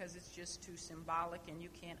Revelation because it's just too symbolic and you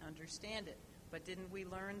can't understand it. But didn't we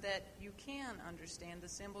learn that you can understand the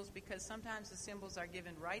symbols because sometimes the symbols are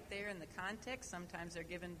given right there in the context. Sometimes they're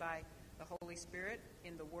given by the Holy Spirit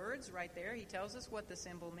in the words right there. He tells us what the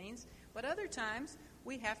symbol means. But other times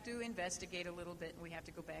we have to investigate a little bit and we have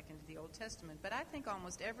to go back into the Old Testament. But I think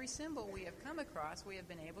almost every symbol we have come across, we have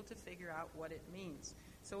been able to figure out what it means.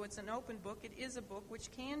 So it's an open book. It is a book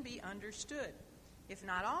which can be understood. If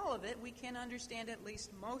not all of it, we can understand at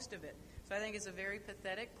least most of it. So I think it's a very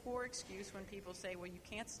pathetic, poor excuse when people say, well, you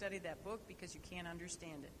can't study that book because you can't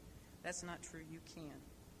understand it. That's not true. You can.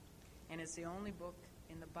 And it's the only book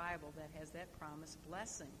in the Bible that has that promised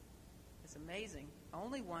blessing. It's amazing.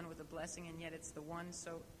 Only one with a blessing, and yet it's the one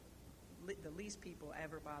the least people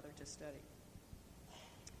ever bother to study.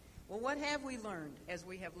 Well, what have we learned as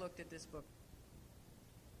we have looked at this book?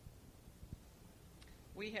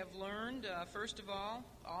 We have learned, first of all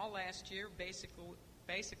last year,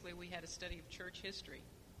 basically we had a study of church history.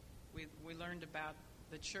 We learned about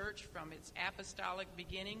the church from its apostolic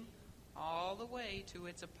beginning all the way to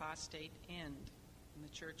its apostate end. In the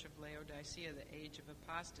church of Laodicea, the age of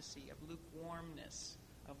apostasy, of lukewarmness,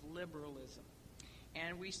 of liberalism.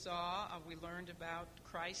 And we learned about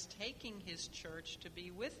Christ taking his church to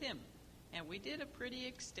be with him. And we did a pretty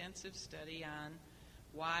extensive study on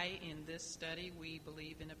why in this study we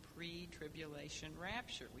believe in a pre-tribulation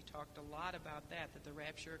rapture. We talked a lot about that the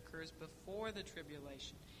rapture occurs before the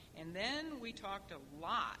tribulation. And then we talked a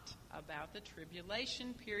lot about the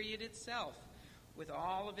tribulation period itself, with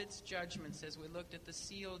all of its judgments as we looked at the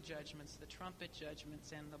seal judgments, the trumpet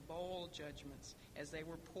judgments, and the bowl judgments as they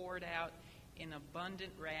were poured out in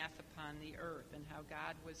abundant wrath upon the earth, and how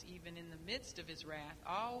God was, even in the midst of his wrath,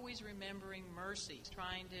 always remembering mercy,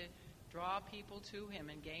 trying to draw people to him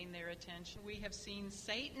and gain their attention. We have seen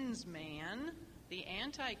Satan's man, the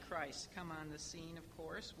Antichrist, come on the scene, of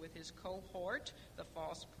course, with his cohort, the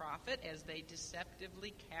false prophet, as they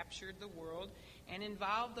deceptively captured the world and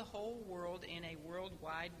involved the whole world in a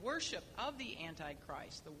worldwide worship of the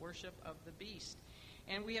Antichrist, the worship of the beast.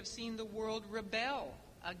 And we have seen the world rebel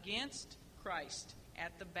against Christ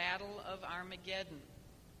at the Battle of Armageddon,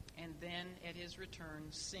 and then at his return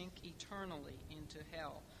sink eternally into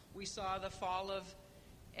hell. We saw the fall of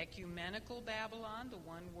ecumenical Babylon, the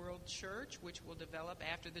one world church, which will develop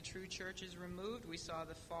after the true church is removed. We saw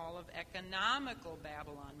the fall of economical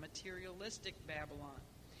Babylon, materialistic Babylon.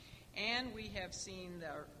 And we have seen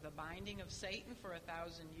the binding of Satan for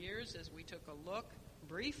 1,000 years as we took a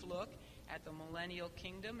brief look at the millennial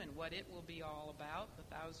kingdom and what it will be all about,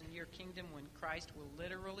 the 1,000-year kingdom when Christ will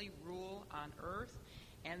literally rule on earth.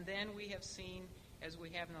 And then we have seen, as we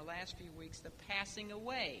have in the last few weeks, the passing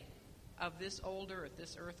away of this old earth,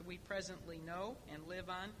 this earth we presently know and live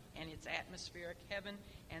on, and its atmospheric heaven,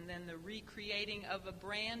 and then the recreating of a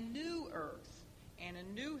brand new earth and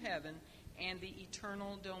a new heaven and the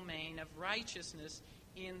eternal domain of righteousness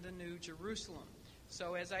in the New Jerusalem.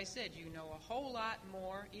 So as I said, you know a whole lot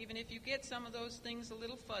more, even if you get some of those things a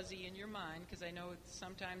little fuzzy in your mind, because I know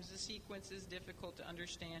sometimes the sequence is difficult to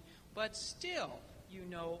understand, but still you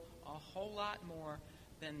know a whole lot more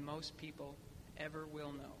than most people ever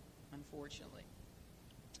will know, unfortunately.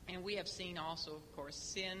 And we have seen also, of course,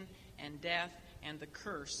 sin and death and the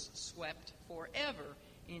curse swept forever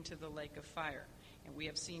into the lake of fire. And we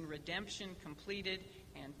have seen redemption completed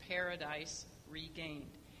and paradise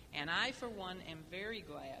regained. And I, for one, am very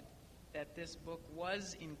glad that this book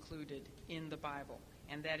was included in the Bible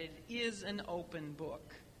and that it is an open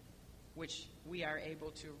book which we are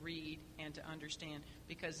able to read and to understand.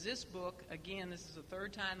 Because this book, again, this is the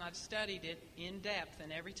third time I've studied it in depth,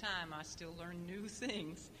 and every time I still learn new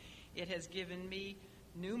things. It has given me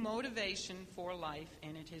new motivation for life,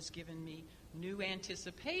 and it has given me new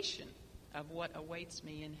anticipation of what awaits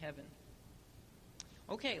me in heaven.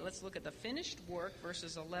 Okay, let's look at the finished work,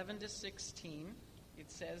 verses 11 to 16.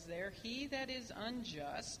 It says there, "He that is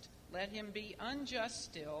unjust, let him be unjust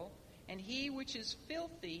still, and he which is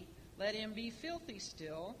filthy, let him be filthy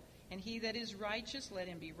still, and he that is righteous, let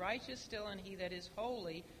him be righteous still, and he that is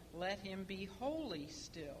holy, let him be holy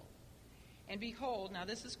still. And behold," now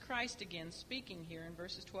this is Christ again speaking here in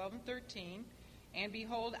verses 12 and 13, "And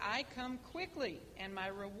behold, I come quickly, and my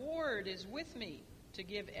reward is with me, to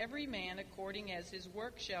give every man according as his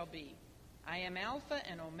work shall be. I am Alpha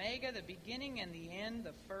and Omega, the beginning and the end,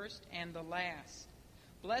 the first and the last.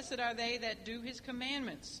 Blessed are they that do his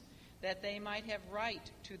commandments, that they might have right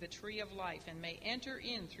to the tree of life, and may enter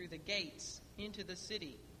in through the gates into the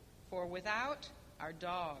city. For without are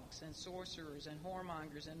dogs, and sorcerers, and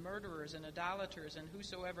whoremongers, and murderers, and idolaters, and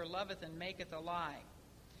whosoever loveth and maketh a lie.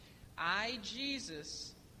 I,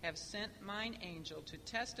 Jesus, have sent mine angel to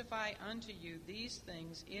testify unto you these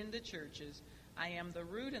things in the churches. I am the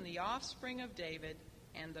root and the offspring of David,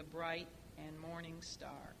 and the bright and morning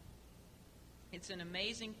star." It's an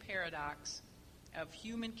amazing paradox of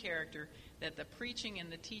human character that the preaching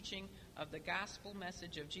and the teaching of the gospel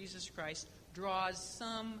message of Jesus Christ draws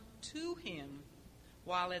some to him,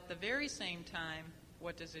 while at the very same time,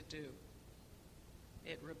 what does it do?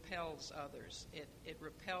 It repels others. It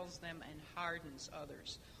repels them and hardens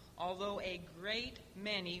others. Although a great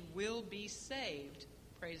many will be saved,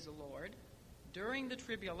 praise the Lord, during the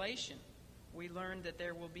tribulation, we learn that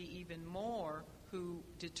there will be even more who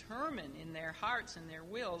determine in their hearts and their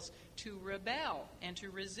wills to rebel and to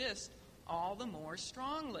resist all the more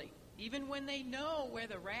strongly. Even when they know where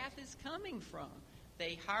the wrath is coming from,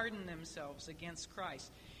 they harden themselves against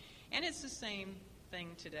Christ. And it's the same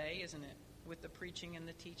thing today, isn't it, with the preaching and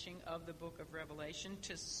the teaching of the book of Revelation.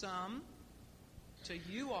 To some, to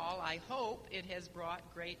you all, I hope it has brought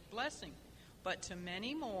great blessing. But to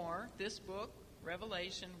many more, this book,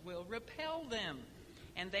 Revelation, will repel them.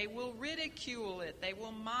 And they will ridicule it. They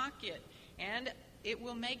will mock it. And it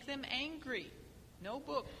will make them angry. No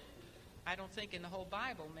book, I don't think, in the whole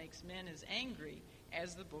Bible makes men as angry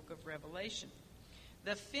as the book of Revelation.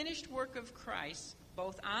 The finished work of Christ,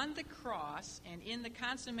 both on the cross and in the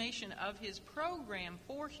consummation of his program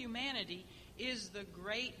for humanity, is the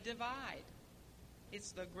great divide.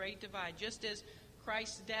 It's the great divide. Just as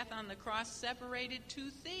Christ's death on the cross separated two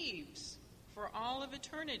thieves for all of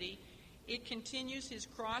eternity, his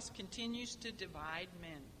cross continues to divide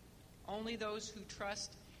men. Only those who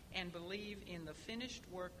trust and believe in the finished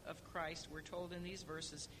work of Christ, we're told in these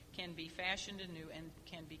verses, can be fashioned anew and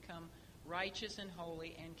can become righteous and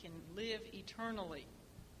holy and can live eternally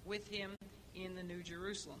with him in the New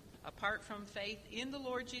Jerusalem. Apart from faith in the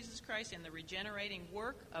Lord Jesus Christ and the regenerating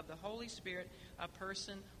work of the Holy Spirit, a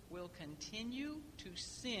person will continue to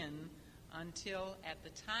sin until at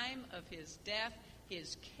the time of his death,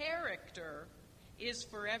 his character is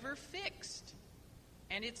forever fixed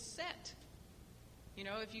and it's set. You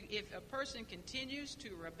know, if a person continues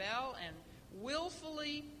to rebel and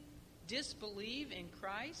willfully disbelieve in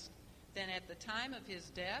Christ, then at the time of his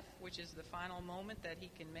death, which is the final moment that he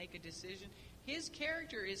can make a decision, his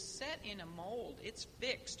character is set in a mold. It's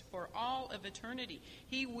fixed for all of eternity.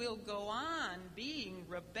 He will go on being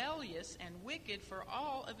rebellious and wicked for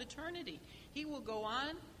all of eternity. He will go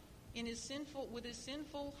on with his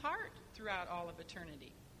sinful heart throughout all of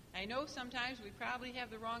eternity. I know sometimes we probably have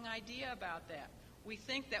the wrong idea about that. We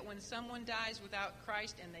think that when someone dies without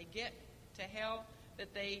Christ and they get to hell,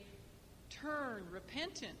 that they turn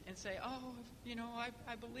repentant and say,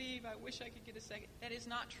 I believe, I wish I could get a second. That is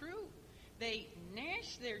not true. They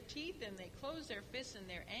gnash their teeth and they close their fists and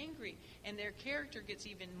they're angry, and their character gets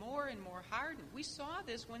even more and more hardened. We saw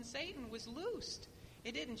this when Satan was loosed.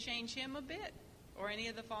 It didn't change him a bit, or any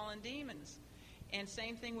of the fallen demons. And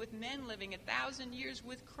same thing with men living 1,000 years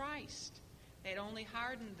with Christ. They'd only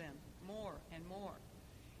hardened them more and more.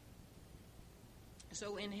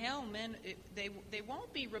 So in hell, men, they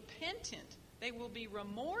won't be repentant. They will be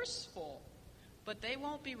remorseful, but they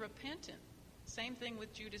won't be repentant. Same thing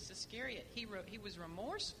with Judas Iscariot. He was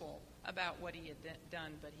remorseful about what he had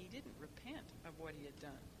done, but he didn't repent of what he had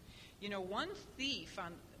done. You know, one thief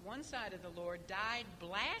on one side of the Lord died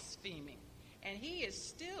blaspheming, and he is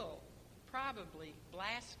still probably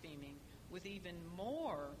blaspheming with even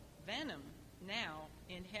more venom now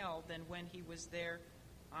in hell than when he was there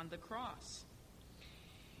on the cross.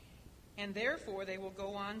 And therefore they will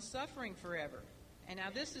go on suffering forever. And now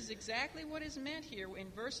this is exactly what is meant here in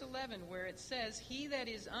verse 11, where it says, "He that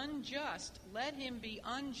is unjust, let him be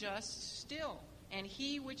unjust still. And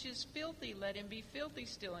he which is filthy, let him be filthy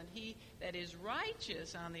still. And he that is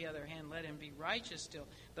righteous, on the other hand, let him be righteous still."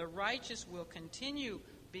 The righteous will continue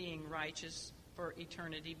being righteous for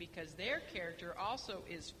eternity because their character also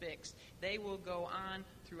is fixed. They will go on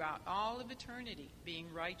throughout all of eternity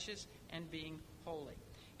being righteous and being holy.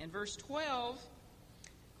 In verse 12,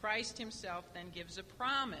 Christ himself then gives a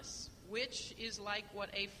promise, which is like what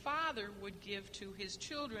a father would give to his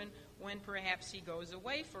children when perhaps he goes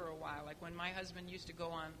away for a while. Like when my husband used to go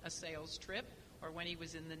on a sales trip, or when he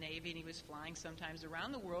was in the Navy and he was flying sometimes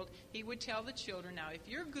around the world, he would tell the children, "Now if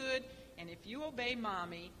you're good and if you obey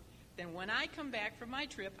Mommy, then when I come back from my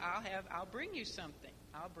trip, I'll bring you something.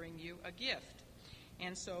 I'll bring you a gift."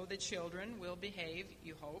 And so the children will behave,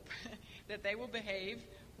 you hope, that they will behave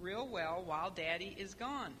real well while Daddy is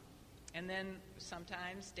gone. And then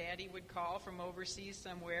sometimes Daddy would call from overseas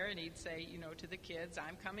somewhere and he'd say, to the kids,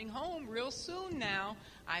 "I'm coming home real soon now.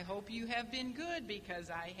 I hope you have been good because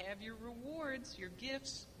I have your rewards, your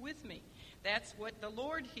gifts with me." That's what the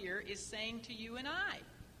Lord here is saying to you and I.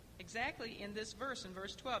 Exactly in this verse, in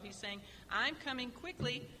verse 12, he's saying, "I'm coming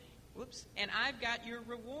quickly, and I've got your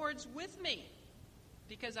rewards with me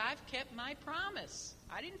because I've kept my promise.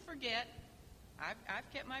 I didn't forget.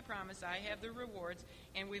 I've kept my promise. I have the rewards."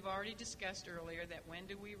 And we've already discussed earlier that when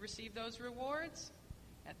do we receive those rewards?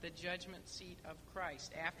 At the judgment seat of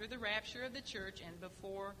Christ, after the rapture of the church and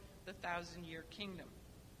before the 1,000-year kingdom.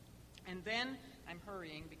 And then, I'm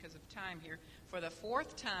hurrying because of time here, for the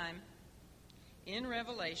fourth time in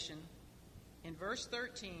Revelation, in verse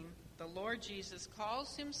 13, the Lord Jesus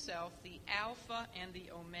calls himself the Alpha and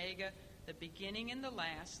the Omega, the beginning and the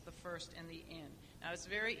last, the first and the end. Now, it's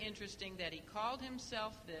very interesting that he called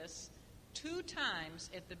himself this 2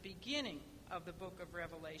 times at the beginning of the book of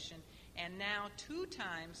Revelation, and now 2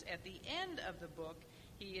 times at the end of the book,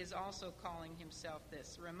 he is also calling himself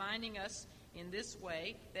this, reminding us in this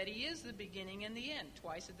way that he is the beginning and the end,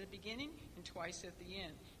 twice at the beginning and twice at the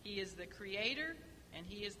end. He is the creator and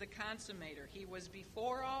he is the consummator. He was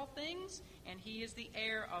before all things and he is the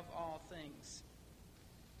heir of all things.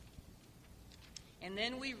 And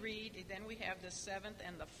then we have the 7th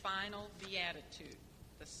and the final beatitude,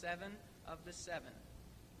 the 7 of the 7.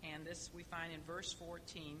 And this we find in verse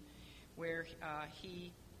 14, where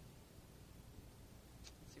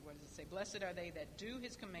what does it say? "Blessed are they that do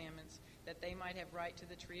his commandments, that they might have right to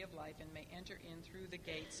the tree of life and may enter in through the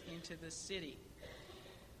gates into the city."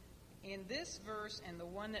 In this verse and the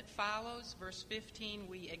one that follows, verse 15,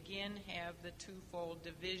 we again have the twofold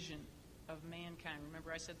division of mankind.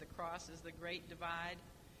 Remember I said the cross is the great divide?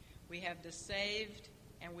 We have the saved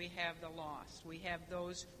and we have the lost. We have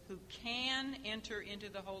those who can enter into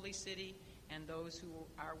the holy city and those who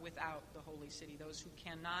are without the holy city, those who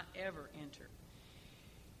cannot ever enter.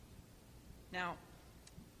 Now,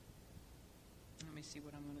 let me see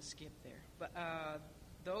what I'm going to skip there. But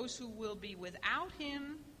those who will be without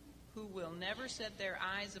him, who will never set their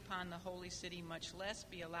eyes upon the holy city, much less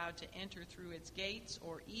be allowed to enter through its gates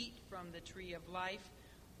or eat from the tree of life,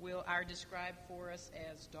 are described for us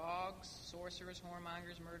as dogs, sorcerers,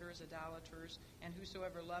 whoremongers, murderers, idolaters, and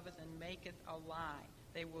whosoever loveth and maketh a lie.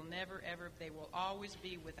 They will never, ever, they will always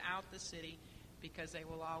be without the city because they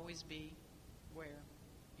will always be where?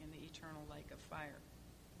 In the eternal lake of fire.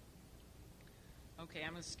 Okay,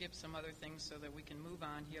 I'm going to skip some other things so that we can move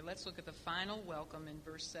on here. Let's look at the final welcome in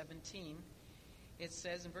verse 17. It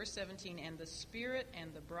says in verse 17, "And the Spirit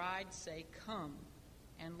and the bride say, Come.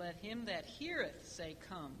 And let him that heareth say,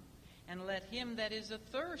 Come. And let him that is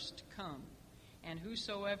athirst come. And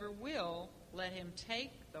whosoever will, let him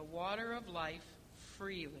take the water of life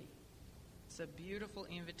freely." It's a beautiful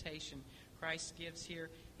invitation Christ gives here,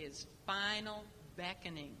 his final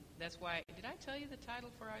beckoning. That's why, did I tell you the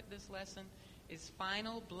title for this lesson? Is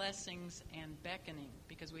Final Blessings and Beckoning,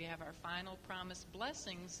 because we have our final promised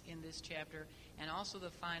blessings in this chapter and also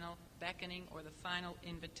the final beckoning or the final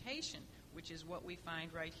invitation, which is what we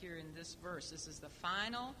find right here in this verse. This is the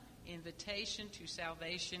final invitation to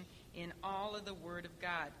salvation in all of the Word of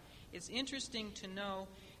God. It's interesting to know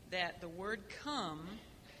that the word come,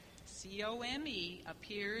 C-O-M-E,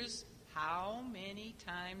 appears how many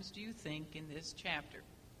times do you think in this chapter?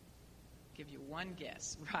 Give you one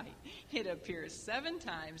guess. Right. It appears 7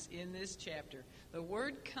 times in this chapter. The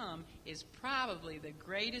word come is probably the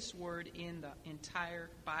greatest word in the entire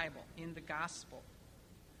Bible, in the gospel.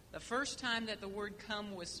 The first time that the word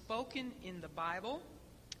come was spoken in the Bible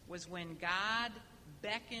was when God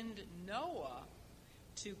beckoned Noah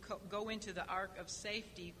to go into the ark of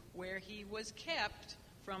safety where he was kept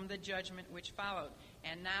from the judgment which followed.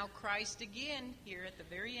 And now Christ again, here at the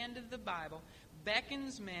very end of the Bible,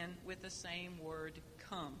 beckons men with the same word,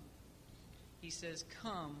 come. He says,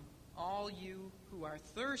 come, all you who are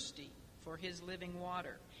thirsty for his living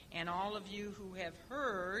water, and all of you who have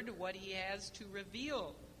heard what he has to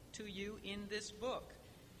reveal to you in this book.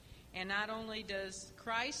 And not only does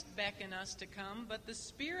Christ beckon us to come, but the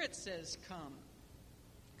Spirit says, come.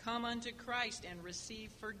 Come unto Christ and receive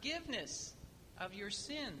forgiveness of your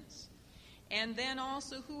sins. And then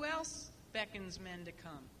also, who else beckons men to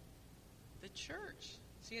come? The church.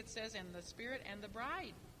 See, it says, and the Spirit and the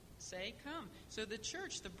bride say, come. So the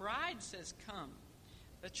church, the bride says, come.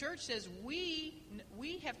 The church says, we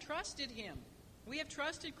have trusted him. We have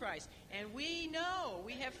trusted Christ. And we know,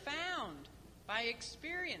 we have found by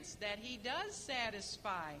experience that he does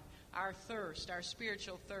satisfy our thirst, our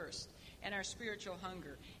spiritual thirst, and our spiritual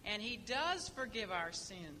hunger. And he does forgive our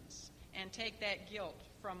sins and take that guilt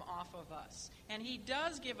from off of us. And he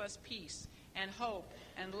does give us peace and hope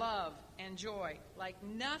and love and joy like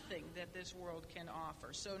nothing that this world can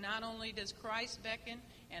offer. So not only does Christ beckon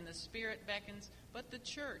and the Spirit beckons, but the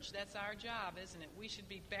church, that's our job, isn't it? We should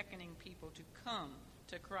be beckoning people to come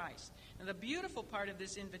to Christ. And the beautiful part of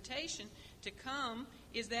this invitation to come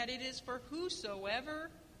is that it is for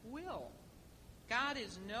whosoever will. God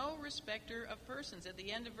is no respecter of persons. At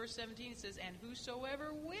the end of verse 17 it says, and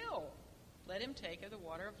whosoever will, let him take of the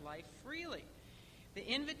water of life freely. The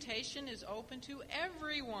invitation is open to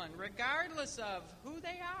everyone, regardless of who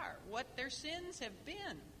they are, what their sins have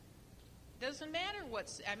been. Doesn't matter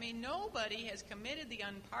nobody has committed the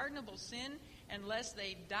unpardonable sin unless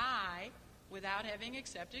they die without having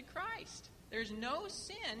accepted Christ. There's no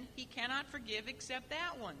sin he cannot forgive except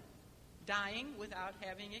that one, dying without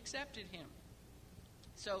having accepted him.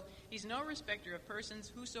 So he's no respecter of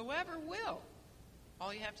persons, whosoever will.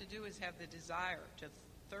 All you have to do is have the desire to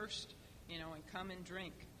thirst, and come and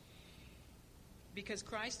drink. Because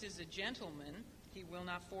Christ is a gentleman, he will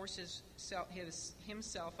not force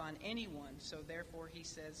himself on anyone. So therefore he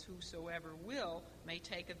says, whosoever will may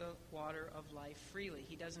take of the water of life freely.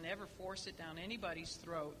 He doesn't ever force it down anybody's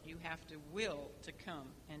throat. You have to will to come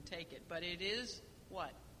and take it. But it is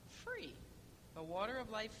what? Free. The water of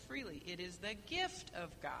life freely. It is the gift of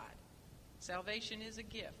God. Salvation is a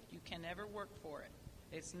gift. You can never work for it.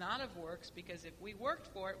 It's not of works, because if we worked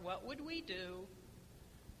for it, what would we do?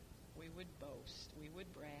 We would boast. We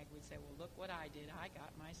would brag. We'd say, well, look what I did. I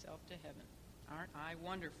got myself to heaven. Aren't I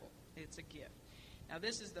wonderful? It's a gift. Now,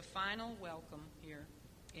 this is the final welcome here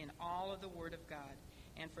in all of the Word of God.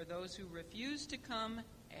 And for those who refuse to come,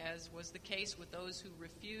 as was the case with those who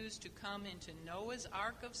refused to come into Noah's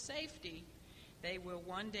ark of safety, they will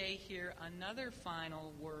one day hear another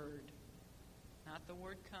final word. Not the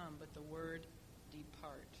word come, but the word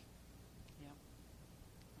depart. Yep.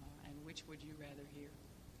 And which would you rather hear?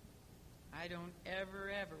 I don't ever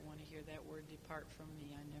want to hear that word depart from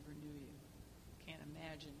me. I never knew you. Can't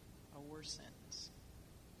imagine a worse sentence.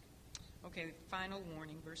 Okay, final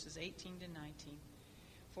warning, verses 18 to 19.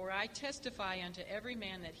 For I testify unto every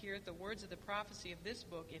man that heareth the words of the prophecy of this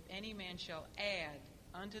book, if any man shall add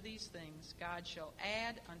unto these things, God shall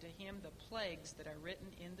add unto him the plagues that are written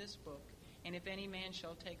in this book. And if any man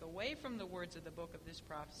shall take away from the words of the book of this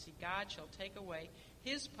prophecy, God shall take away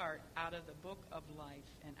his part out of the book of life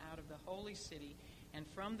and out of the holy city and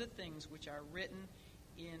from the things which are written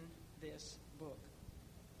in this book.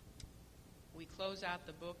 We close out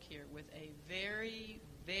the book here with a very,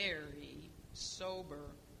 very sober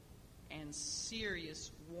and serious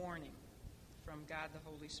warning from God the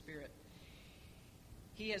Holy Spirit.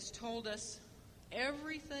 He has told us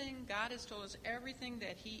everything, God has told us everything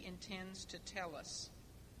that he intends to tell us.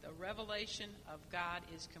 The revelation of God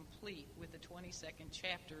is complete with the 22nd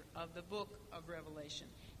chapter of the book of Revelation.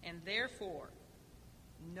 And therefore,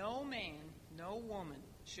 no man, no woman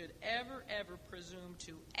should ever presume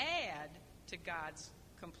to add to God's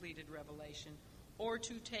completed revelation or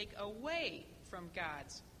to take away from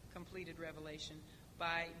God's completed revelation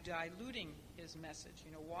by diluting his message,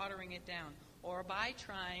 watering it down, or by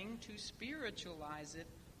trying to spiritualize it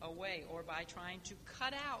away, or by trying to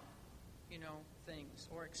cut out, things,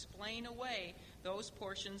 or explain away those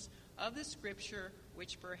portions of the Scripture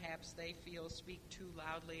which perhaps they feel speak too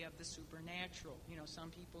loudly of the supernatural. Some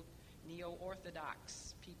people,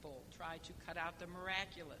 neo-Orthodox people, try to cut out the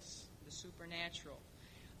miraculous, the supernatural.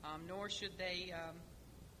 Nor should they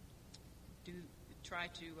try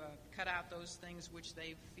to cut out those things which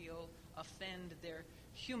they feel offend their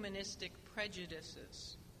humanistic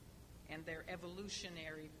prejudices and their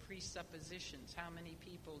evolutionary presuppositions. How many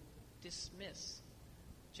people dismiss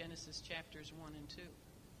Genesis chapters 1 and 2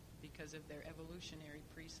 because of their evolutionary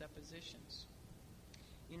presuppositions?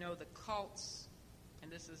 The cults,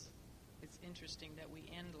 and it's interesting that we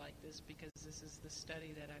end like this because this is the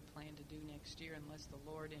study that I plan to do next year unless the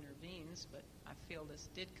Lord intervenes, but I feel this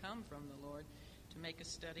did come from the Lord to make a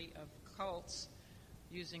study of cults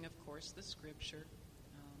using, of course, the Scripture.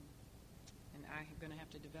 And I'm going to have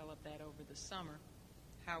to develop that over the summer,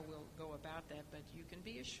 how we'll go about that. But you can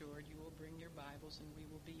be assured you will bring your Bibles and we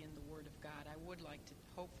will be in the Word of God. I would like to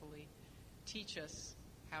hopefully teach us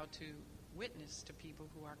how to witness to people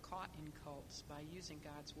who are caught in cults by using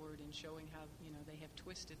God's Word and showing how, they have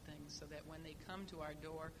twisted things so that when they come to our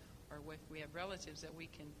door or if we have relatives that we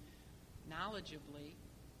can knowledgeably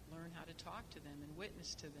learn how to talk to them and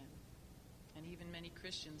witness to them. And even many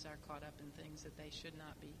Christians are caught up in things that they should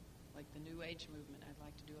not be, like the New Age movement. I'd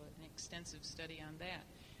like to do an extensive study on that.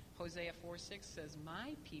 Hosea 4:6 says,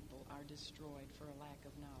 "My people are destroyed for a lack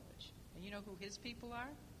of knowledge." And you know who his people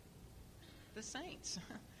are? The saints.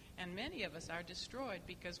 And many of us are destroyed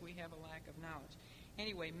because we have a lack of knowledge.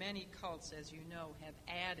 Anyway, many cults, as you know, have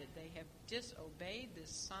they have disobeyed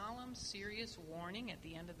this solemn, serious warning at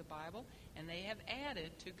the end of the Bible, and they have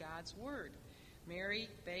added to God's Word. Mary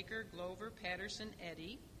Baker Glover Patterson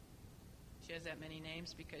Eddy, she has that many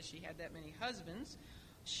names because she had that many husbands,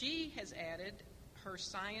 she has added her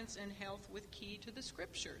Science and Health with Key to the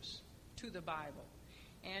Scriptures to the Bible.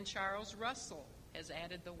 And Charles Russell has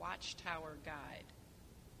added the Watchtower Guide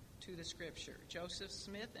to the Scripture. Joseph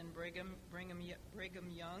Smith and Brigham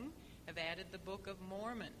Young have added the Book of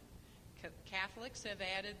Mormon. Catholics have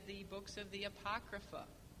added the books of the Apocrypha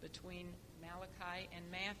between Malachi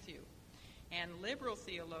and Matthew. And liberal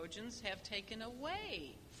theologians have taken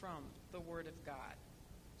away from the Word of God.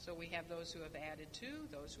 So we have those who have added to,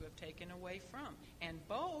 those who have taken away from. And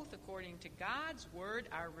both, according to God's Word,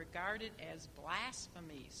 are regarded as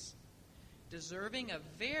blasphemies, deserving of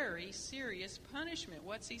very serious punishment.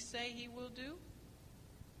 What's he say he will do?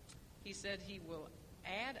 He said he will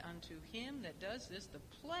add unto him that does this the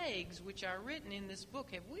plagues which are written in this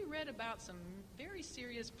book. Have we read about some very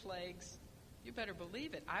serious plagues? You better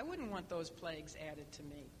believe it. I wouldn't want those plagues added to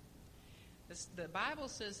me. The Bible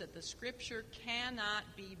says that the Scripture cannot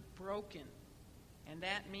be broken. And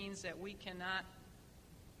that means that we cannot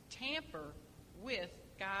tamper with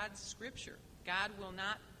God's Scripture. God will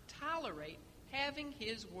not tolerate having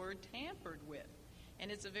His Word tampered with.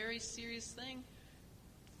 And it's a very serious thing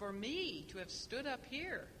for me to have stood up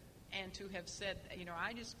here and to have said,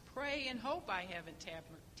 I just pray and hope I haven't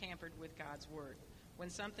tampered with God's Word. When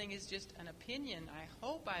something is just an opinion, I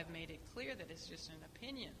hope I've made it clear that it's just an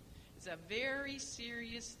opinion. It's a very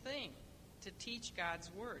serious thing to teach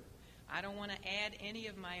God's Word. I don't want to add any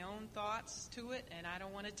of my own thoughts to it, and I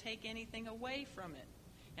don't want to take anything away from it.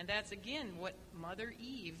 And that's, again, what Mother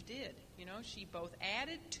Eve did. She both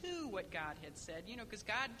added to what God had said, because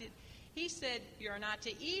God did. He said, you are not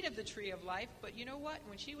to eat of the tree of life, but you know what?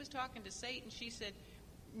 When she was talking to Satan, she said,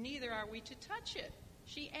 neither are we to touch it.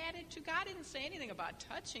 She added to, God didn't say anything about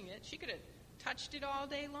touching it. She could have touched it all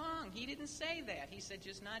day long. He didn't say that. He said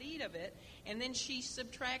just not eat of it. And then she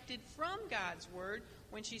subtracted from God's Word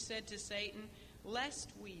when she said to Satan, lest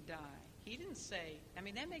we die. He didn't say,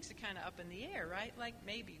 that makes it kind of up in the air, right? Like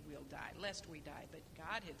maybe we'll die, lest we die. But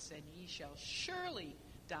God had said, ye shall surely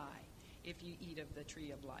die if you eat of the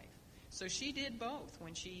tree of life. So she did both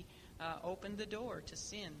when she opened the door to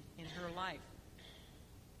sin in her life.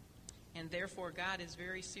 And therefore God is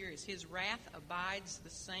very serious. His wrath abides the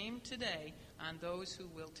same today on those who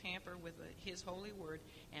will tamper with His holy word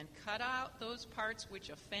and cut out those parts which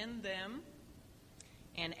offend them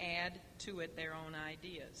and add to it their own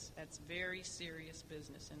ideas. That's very serious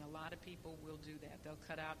business, and a lot of people will do that. They'll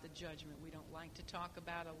cut out the judgment. We don't like to talk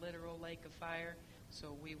about a literal lake of fire,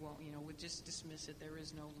 so we won't, we'll just dismiss it. There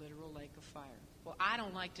is no literal lake of fire. Well, I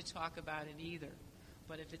don't like to talk about it either,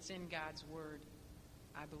 but if it's in God's Word,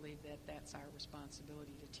 I believe that that's our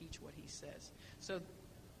responsibility to teach what He says. So,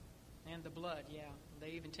 and the blood, yeah.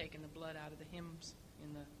 They've even taken the blood out of the hymns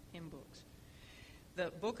in the hymn books.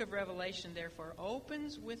 The book of Revelation, therefore,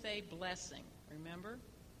 opens with a blessing. Remember?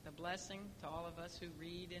 The blessing to all of us who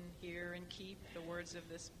read and hear and keep the words of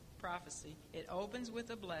this prophecy. It opens with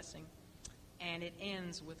a blessing, and it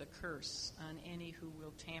ends with a curse on any who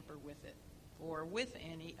will tamper with it, or with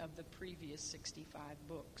any of the previous 65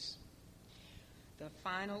 books. The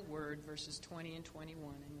final word, verses 20 and 21,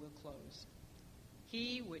 and we'll close.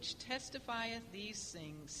 He which testifieth these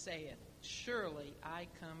things saith, Surely I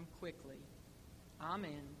come quickly.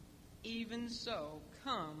 Amen. Even so,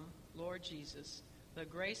 come, Lord Jesus. The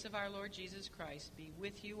grace of our Lord Jesus Christ be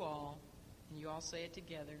with you all. And you all say it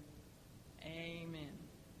together. Amen.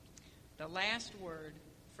 The last word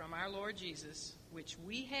from our Lord Jesus, which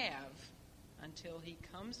we have until he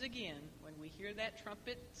comes again, when we hear that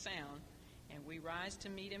trumpet sound and we rise to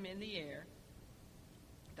meet him in the air,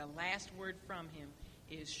 the last word from him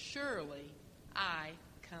is, Surely I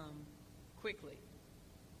come quickly.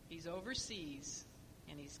 He's overseas,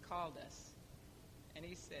 and he's called us. And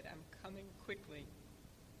he said, I'm coming quickly.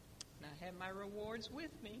 And I have my rewards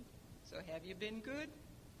with me. So have you been good?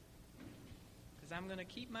 Because I'm going to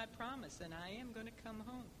keep my promise, and I am going to come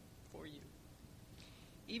home for you.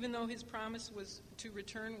 Even though his promise was to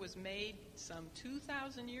return was made some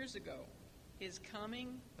 2,000 years ago, his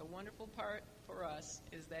coming, the wonderful part for us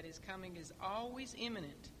is that his coming is always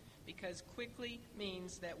imminent, because quickly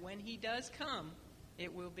means that when he does come,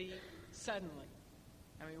 it will be suddenly.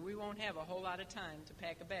 I mean, we won't have a whole lot of time to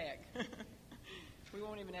pack a bag. We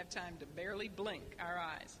won't even have time to barely blink our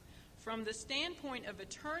eyes. From the standpoint of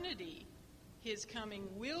eternity, his coming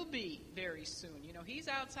will be very soon. You know, he's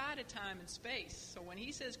outside of time and space. So when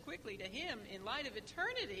he says quickly to him, in light of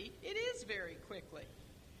eternity, it is very quickly.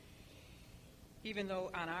 Even though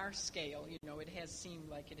on our scale, you know, it has seemed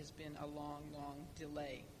like it has been a long, long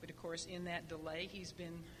delay. But of course, in that delay, he's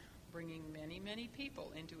been bringing many, many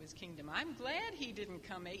people into his kingdom. I'm glad he didn't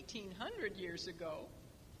come 1,800 years ago.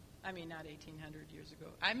 I mean, not 1,800 years ago.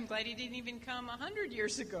 I'm glad he didn't even come 100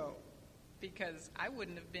 years ago, because I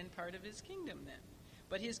wouldn't have been part of his kingdom then.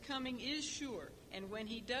 But his coming is sure. And when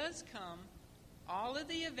he does come, all of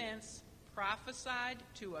the events prophesied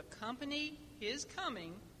to accompany his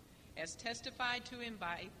coming, as testified to him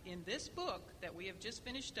by in this book that we have just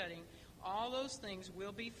finished studying, all those things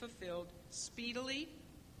will be fulfilled speedily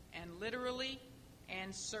and literally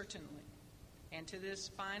and certainly. And to this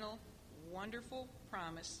final wonderful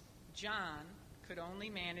promise, John could only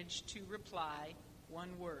manage to reply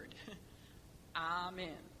one word.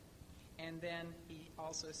 Amen. And then he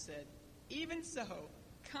also said, Even so,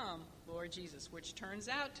 come, Lord Jesus, which turns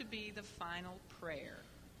out to be the final prayer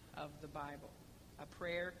of the Bible. A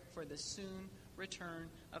prayer for the soon return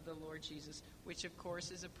of the Lord Jesus, which of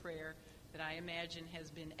course is a prayer that I imagine has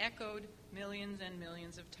been echoed millions and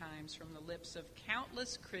millions of times from the lips of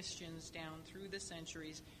countless Christians down through the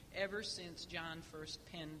centuries, ever since John first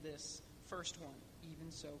penned this first one.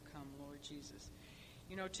 Even so, come, Lord Jesus.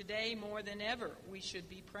 You know, today more than ever, we should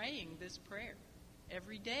be praying this prayer.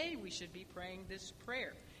 Every day we should be praying this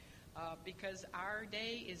prayer. Because our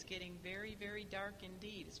day is getting very, very dark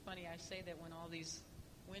indeed. It's funny, I say that when all these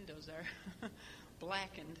windows are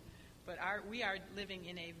blackened, but we are living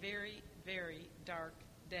in a very, very dark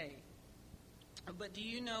day. But do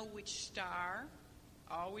you know which star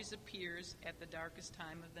always appears at the darkest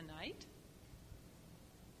time of the night?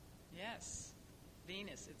 Yes,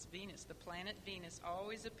 Venus. It's Venus. The planet Venus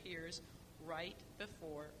always appears right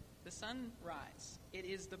before the sunrise. It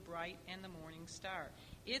is the bright and the morning star.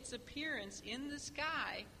 Its appearance in the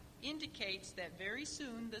sky indicates that very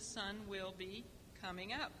soon the sun will be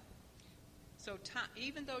coming up. So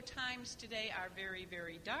even though times today are very,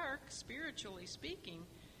 very dark, spiritually speaking,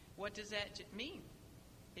 what does that mean?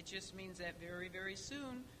 It just means that very, very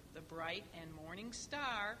soon the bright and morning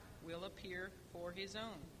star will appear for his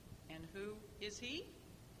own. And who is he?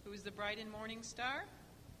 Who is the bright and morning star?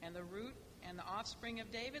 And the root and the offspring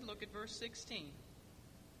of David? Look at verse 16.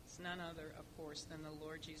 It's none other, of course, than the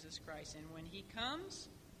Lord Jesus Christ. And when he comes,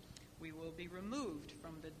 we will be removed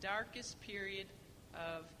from the darkest period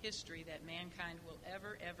of history that mankind will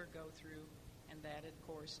ever go through. And that, of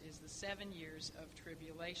course, is the 7 years of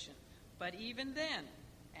tribulation. But even then,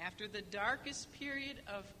 after the darkest period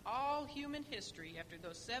of all human history, after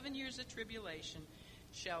those 7 years of tribulation,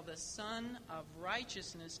 shall the Son of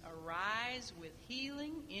Righteousness arise with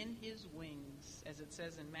healing in his wings, as it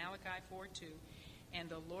says in Malachi 4:2, and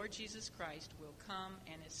the Lord Jesus Christ will come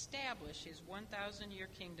and establish his 1,000-year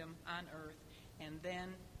kingdom on earth, and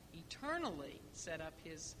then eternally set up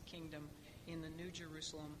his kingdom in the New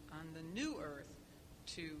Jerusalem on the new earth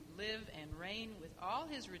to live and reign with all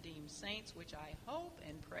his redeemed saints, which I hope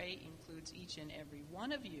and pray includes each and every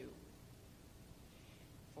one of you.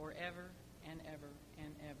 forever and ever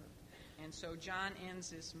and ever. And so John ends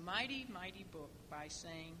this mighty, mighty book by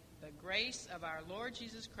saying, the grace of our Lord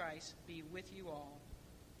Jesus Christ be with you all,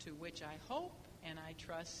 to which I hope and I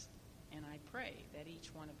trust and I pray that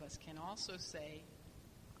each one of us can also say,